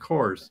Beekeeping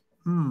course.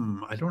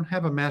 I don't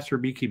have a Master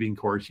Beekeeping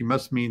course. You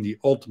must mean the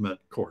ultimate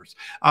course.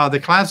 The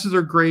classes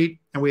are great,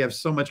 and we have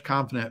so much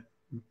confidence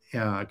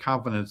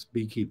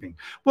beekeeping.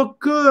 Well,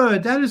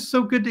 good. That is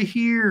so good to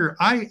hear.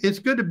 It's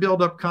good to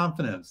build up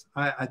confidence.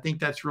 I think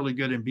that's really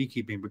good in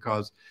beekeeping,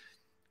 because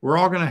we're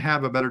all going to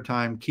have a better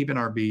time keeping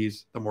our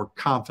bees the more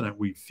confident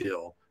we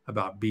feel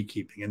about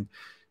beekeeping. And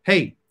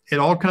hey, it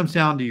all comes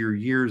down to your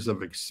years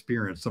of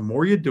experience. The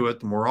more you do it,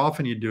 the more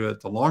often you do it,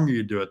 the longer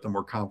you do it, the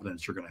more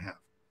confidence you're going to have.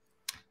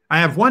 I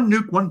have one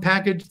nuke, one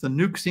package. The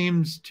nuke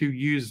seems to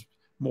use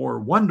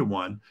more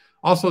one-to-one.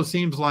 Also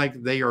seems like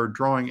they are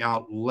drawing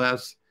out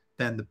less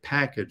than the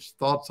package.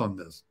 Thoughts on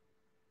this?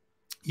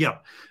 Yeah,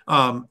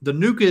 the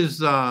nuke is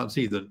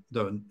the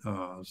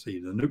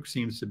nuke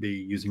seems to be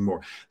using more.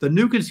 The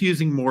nuke is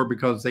using more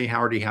because they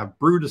already have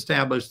brood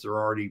established. They're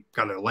already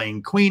got a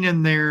laying queen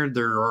in there.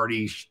 They're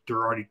already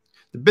the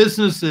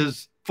business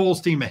is full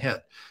steam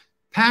ahead.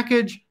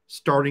 Package,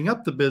 starting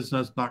up the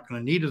business, not going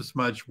to need as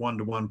much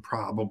one-to-one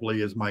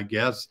probably is my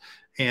guess,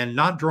 and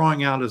not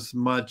drawing out as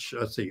much.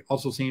 Let's see.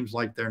 Also seems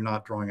like they're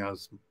not drawing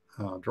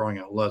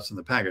out less in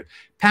the package.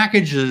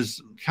 Package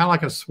is kind of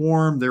like a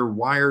swarm. They're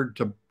wired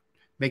to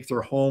make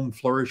their home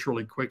flourish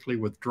really quickly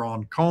with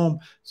drawn comb.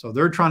 So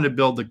they're trying to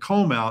build the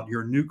comb out.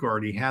 Your nuke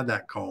already had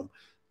that comb.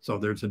 So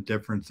there's a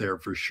difference there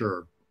for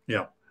sure.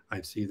 Yeah, I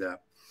see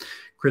that.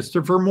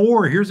 Christopher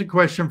Moore, here's a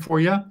question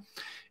for you.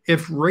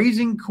 If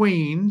raising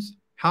queens,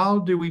 how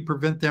do we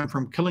prevent them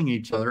from killing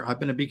each other? I've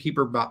been a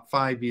beekeeper about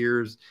 5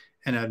 years,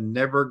 and I've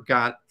never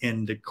got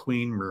into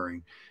queen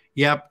rearing.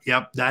 Yep.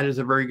 That is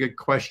a very good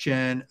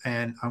question.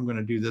 And I'm going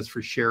to do this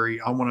for Sherry.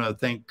 I want to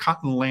thank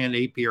Cottonland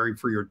Apiary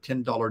for your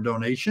 $10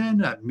 donation.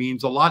 That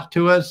means a lot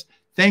to us.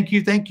 Thank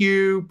you. Thank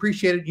you.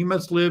 Appreciate it. You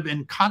must live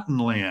in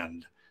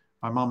Cottonland.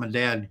 My mom and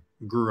dad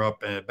grew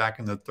up back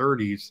in the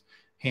 30s,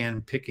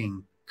 hand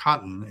picking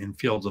cotton in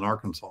fields in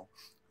Arkansas.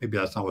 Maybe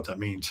that's not what that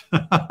means.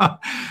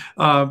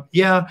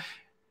 Yeah.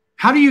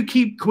 How do you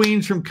keep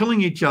queens from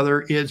killing each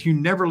other is you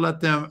never let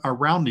them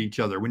around each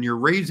other. When you're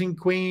raising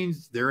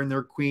queens, they're in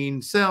their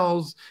queen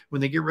cells.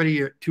 When they get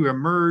ready to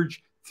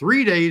emerge,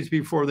 3 days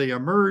before they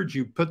emerge,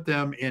 you put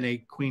them in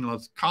a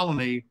queenless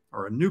colony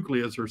or a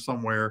nucleus or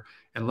somewhere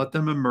and let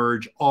them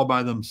emerge all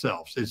by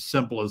themselves. As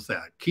simple as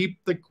that.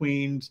 Keep the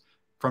queens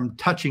from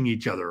touching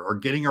each other or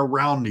getting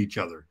around each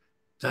other.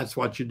 That's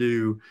what you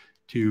do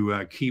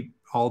to keep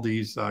all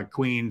these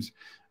queens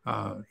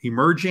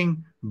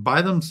emerging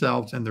by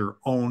themselves in their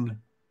own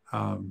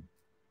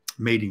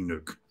mating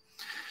nuke.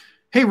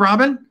 Hey,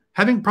 Robin,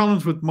 having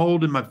problems with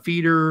mold in my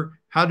feeder.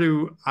 What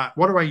do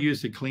I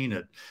use to clean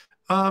it?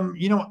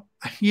 You know,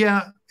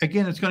 yeah,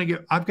 again, it's going to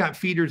get, I've got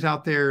feeders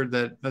out there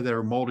that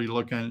are moldy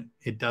looking.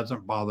 It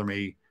doesn't bother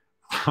me.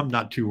 I'm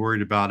not too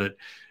worried about it.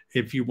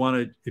 If you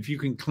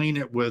can clean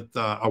it with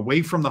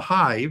away from the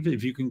hive,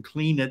 if you can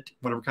clean it,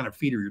 whatever kind of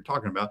feeder you're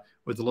talking about,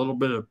 with a little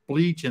bit of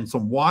bleach and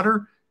some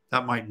water,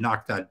 that might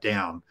knock that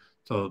down.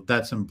 So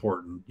that's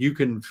important. You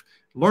can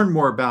learn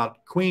more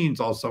about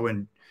queens also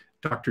in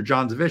Dr.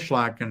 John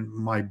Zavishlak and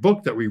my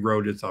book that we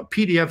wrote. It's a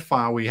PDF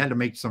file. We had to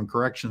make some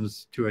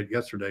corrections to it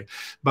yesterday,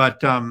 but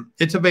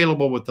it's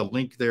available with the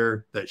link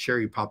there that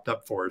Sherry popped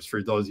up for us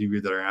for those of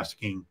you that are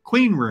asking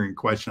queen rearing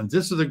questions.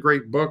 This is a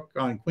great book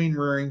on queen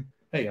rearing.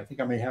 Hey, I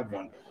think I may have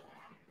one.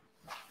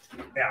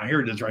 Yeah, here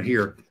it is right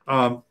here.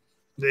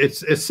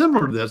 It's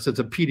similar to this. It's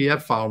a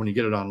PDF file when you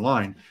get it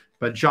online.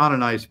 But John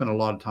and I spent a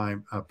lot of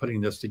time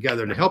putting this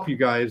together to help you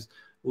guys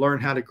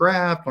learn how to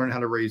graft, learn how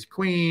to raise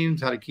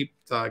queens, how to keep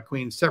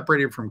queens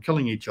separated from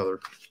killing each other.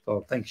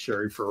 So thanks,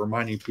 Sherry, for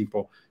reminding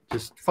people.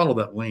 Just follow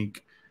that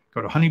link.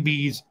 Go to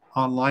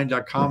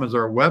honeybeesonline.com is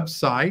our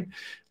website.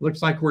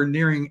 Looks like we're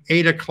nearing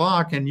 8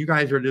 o'clock, and you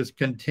guys are just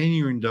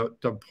continuing to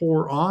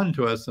pour on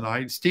to us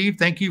tonight. Steve,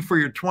 thank you for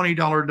your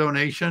 $20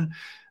 donation.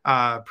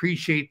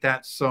 Appreciate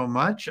that so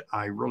much.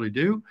 I really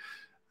do.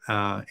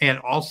 And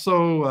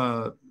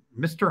also,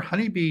 Mr.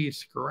 Honeybee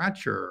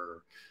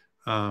Scratcher,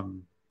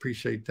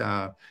 appreciate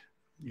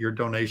your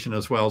donation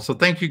as well. So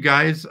thank you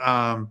guys.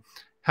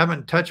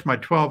 Haven't touched my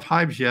 12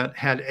 hives yet.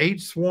 Had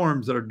 8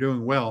 swarms that are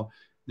doing well.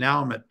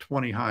 Now I'm at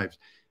 20 hives.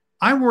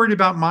 I'm worried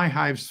about my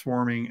hives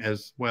swarming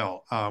as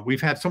well.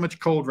 We've had so much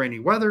cold, rainy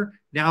weather.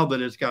 Now that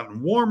it's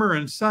gotten warmer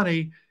and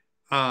sunny,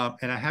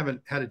 and I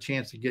haven't had a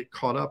chance to get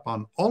caught up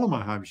on all of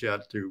my hives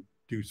yet to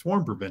do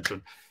swarm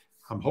prevention.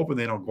 I'm hoping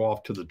they don't go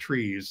off to the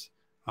trees.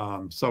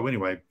 So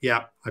anyway,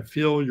 yeah, I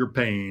feel your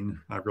pain.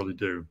 I really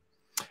do.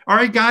 All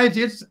right, guys,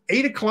 it's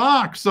 8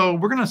 o'clock. So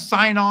we're going to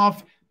sign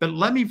off. But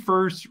let me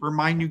first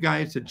remind you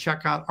guys to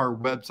check out our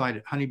website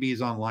at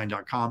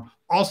honeybeesonline.com.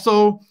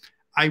 Also,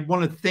 I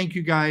want to thank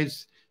you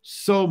guys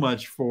so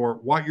much for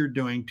what you're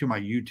doing to my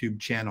YouTube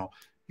channel.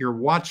 You're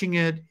watching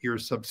it, you're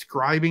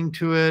subscribing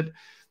to it,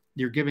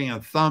 you're giving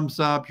a thumbs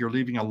up, you're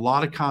leaving a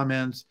lot of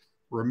comments.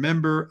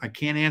 Remember, I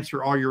can't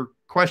answer all your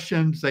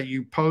questions that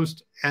you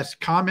post as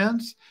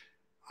comments.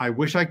 I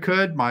wish I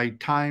could. My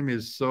time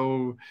is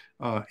so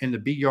in the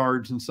bee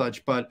yards and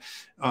such. But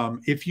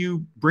if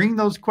you bring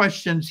those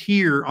questions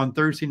here on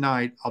Thursday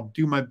night, I'll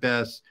do my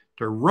best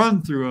to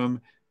run through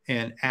them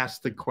and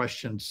ask the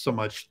questions so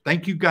much.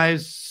 Thank you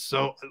guys.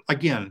 So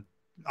again,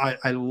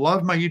 I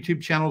love my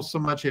YouTube channel so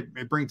much. It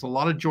brings a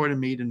lot of joy to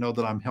me to know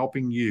that I'm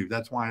helping you.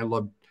 That's why I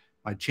love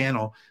my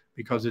channel,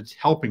 because it's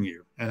helping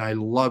you. And I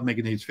love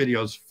making these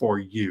videos for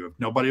you. If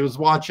nobody was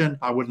watching,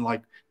 I wouldn't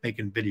like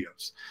making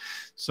videos.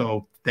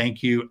 So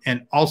thank you.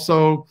 And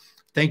also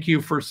thank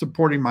you for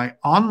supporting my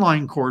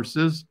online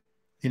courses.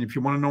 And if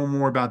you want to know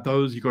more about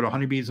those, you go to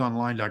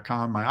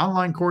honeybeesonline.com. My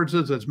online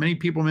courses, as many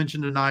people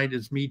mentioned tonight,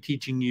 is me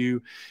teaching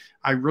you.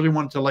 I really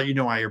want to let you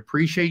know I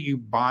appreciate you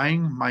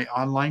buying my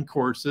online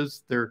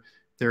courses. They're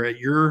at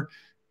your,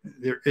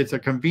 it's a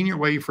convenient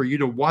way for you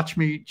to watch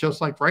me,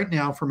 just like right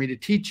now, for me to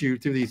teach you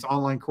through these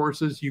online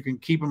courses. You can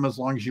keep them as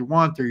long as you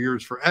want. They're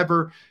yours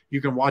forever.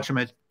 You can watch them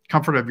at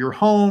comfort of your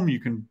home. You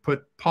can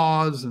put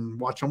pause and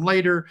watch them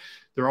later.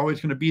 They're always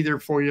going to be there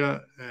for you,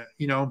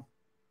 you know.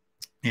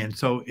 And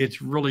so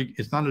it's really,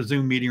 it's not a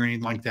Zoom meeting or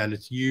anything like that.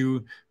 It's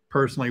you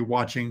personally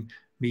watching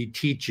me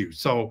teach you.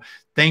 So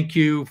thank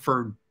you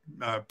for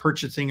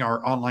purchasing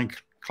our online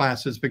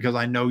classes, because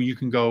I know you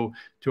can go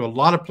to a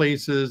lot of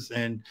places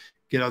and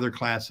get other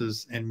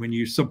classes. And when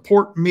you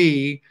support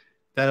me,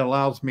 that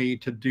allows me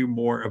to do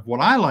more of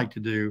what I like to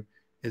do,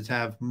 is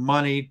have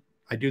money.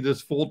 I do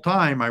this full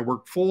time. I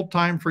work full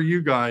time for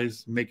you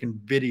guys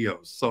making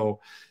videos. So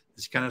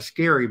it's kind of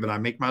scary, but I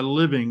make my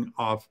living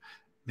off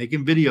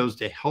making videos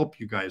to help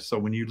you guys. So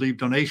when you leave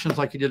donations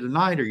like you did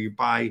tonight, or you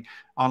buy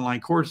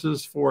online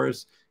courses for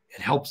us,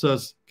 it helps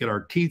us get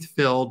our teeth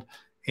filled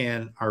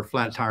and our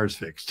flat tires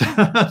fixed.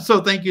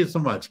 So thank you so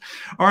much.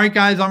 All right,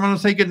 guys, I'm going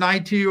to say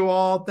goodnight to you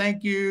all.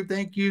 Thank you.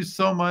 Thank you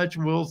so much.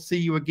 We'll see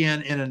you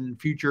again in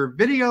a future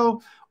video,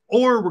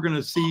 or we're going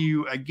to see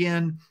you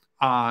again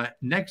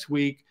next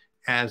week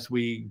as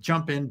we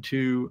jump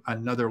into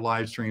another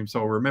live stream.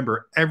 So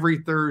remember, every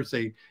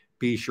Thursday,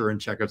 be sure and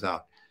check us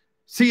out.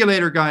 See you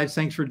later, guys.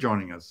 Thanks for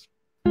joining us.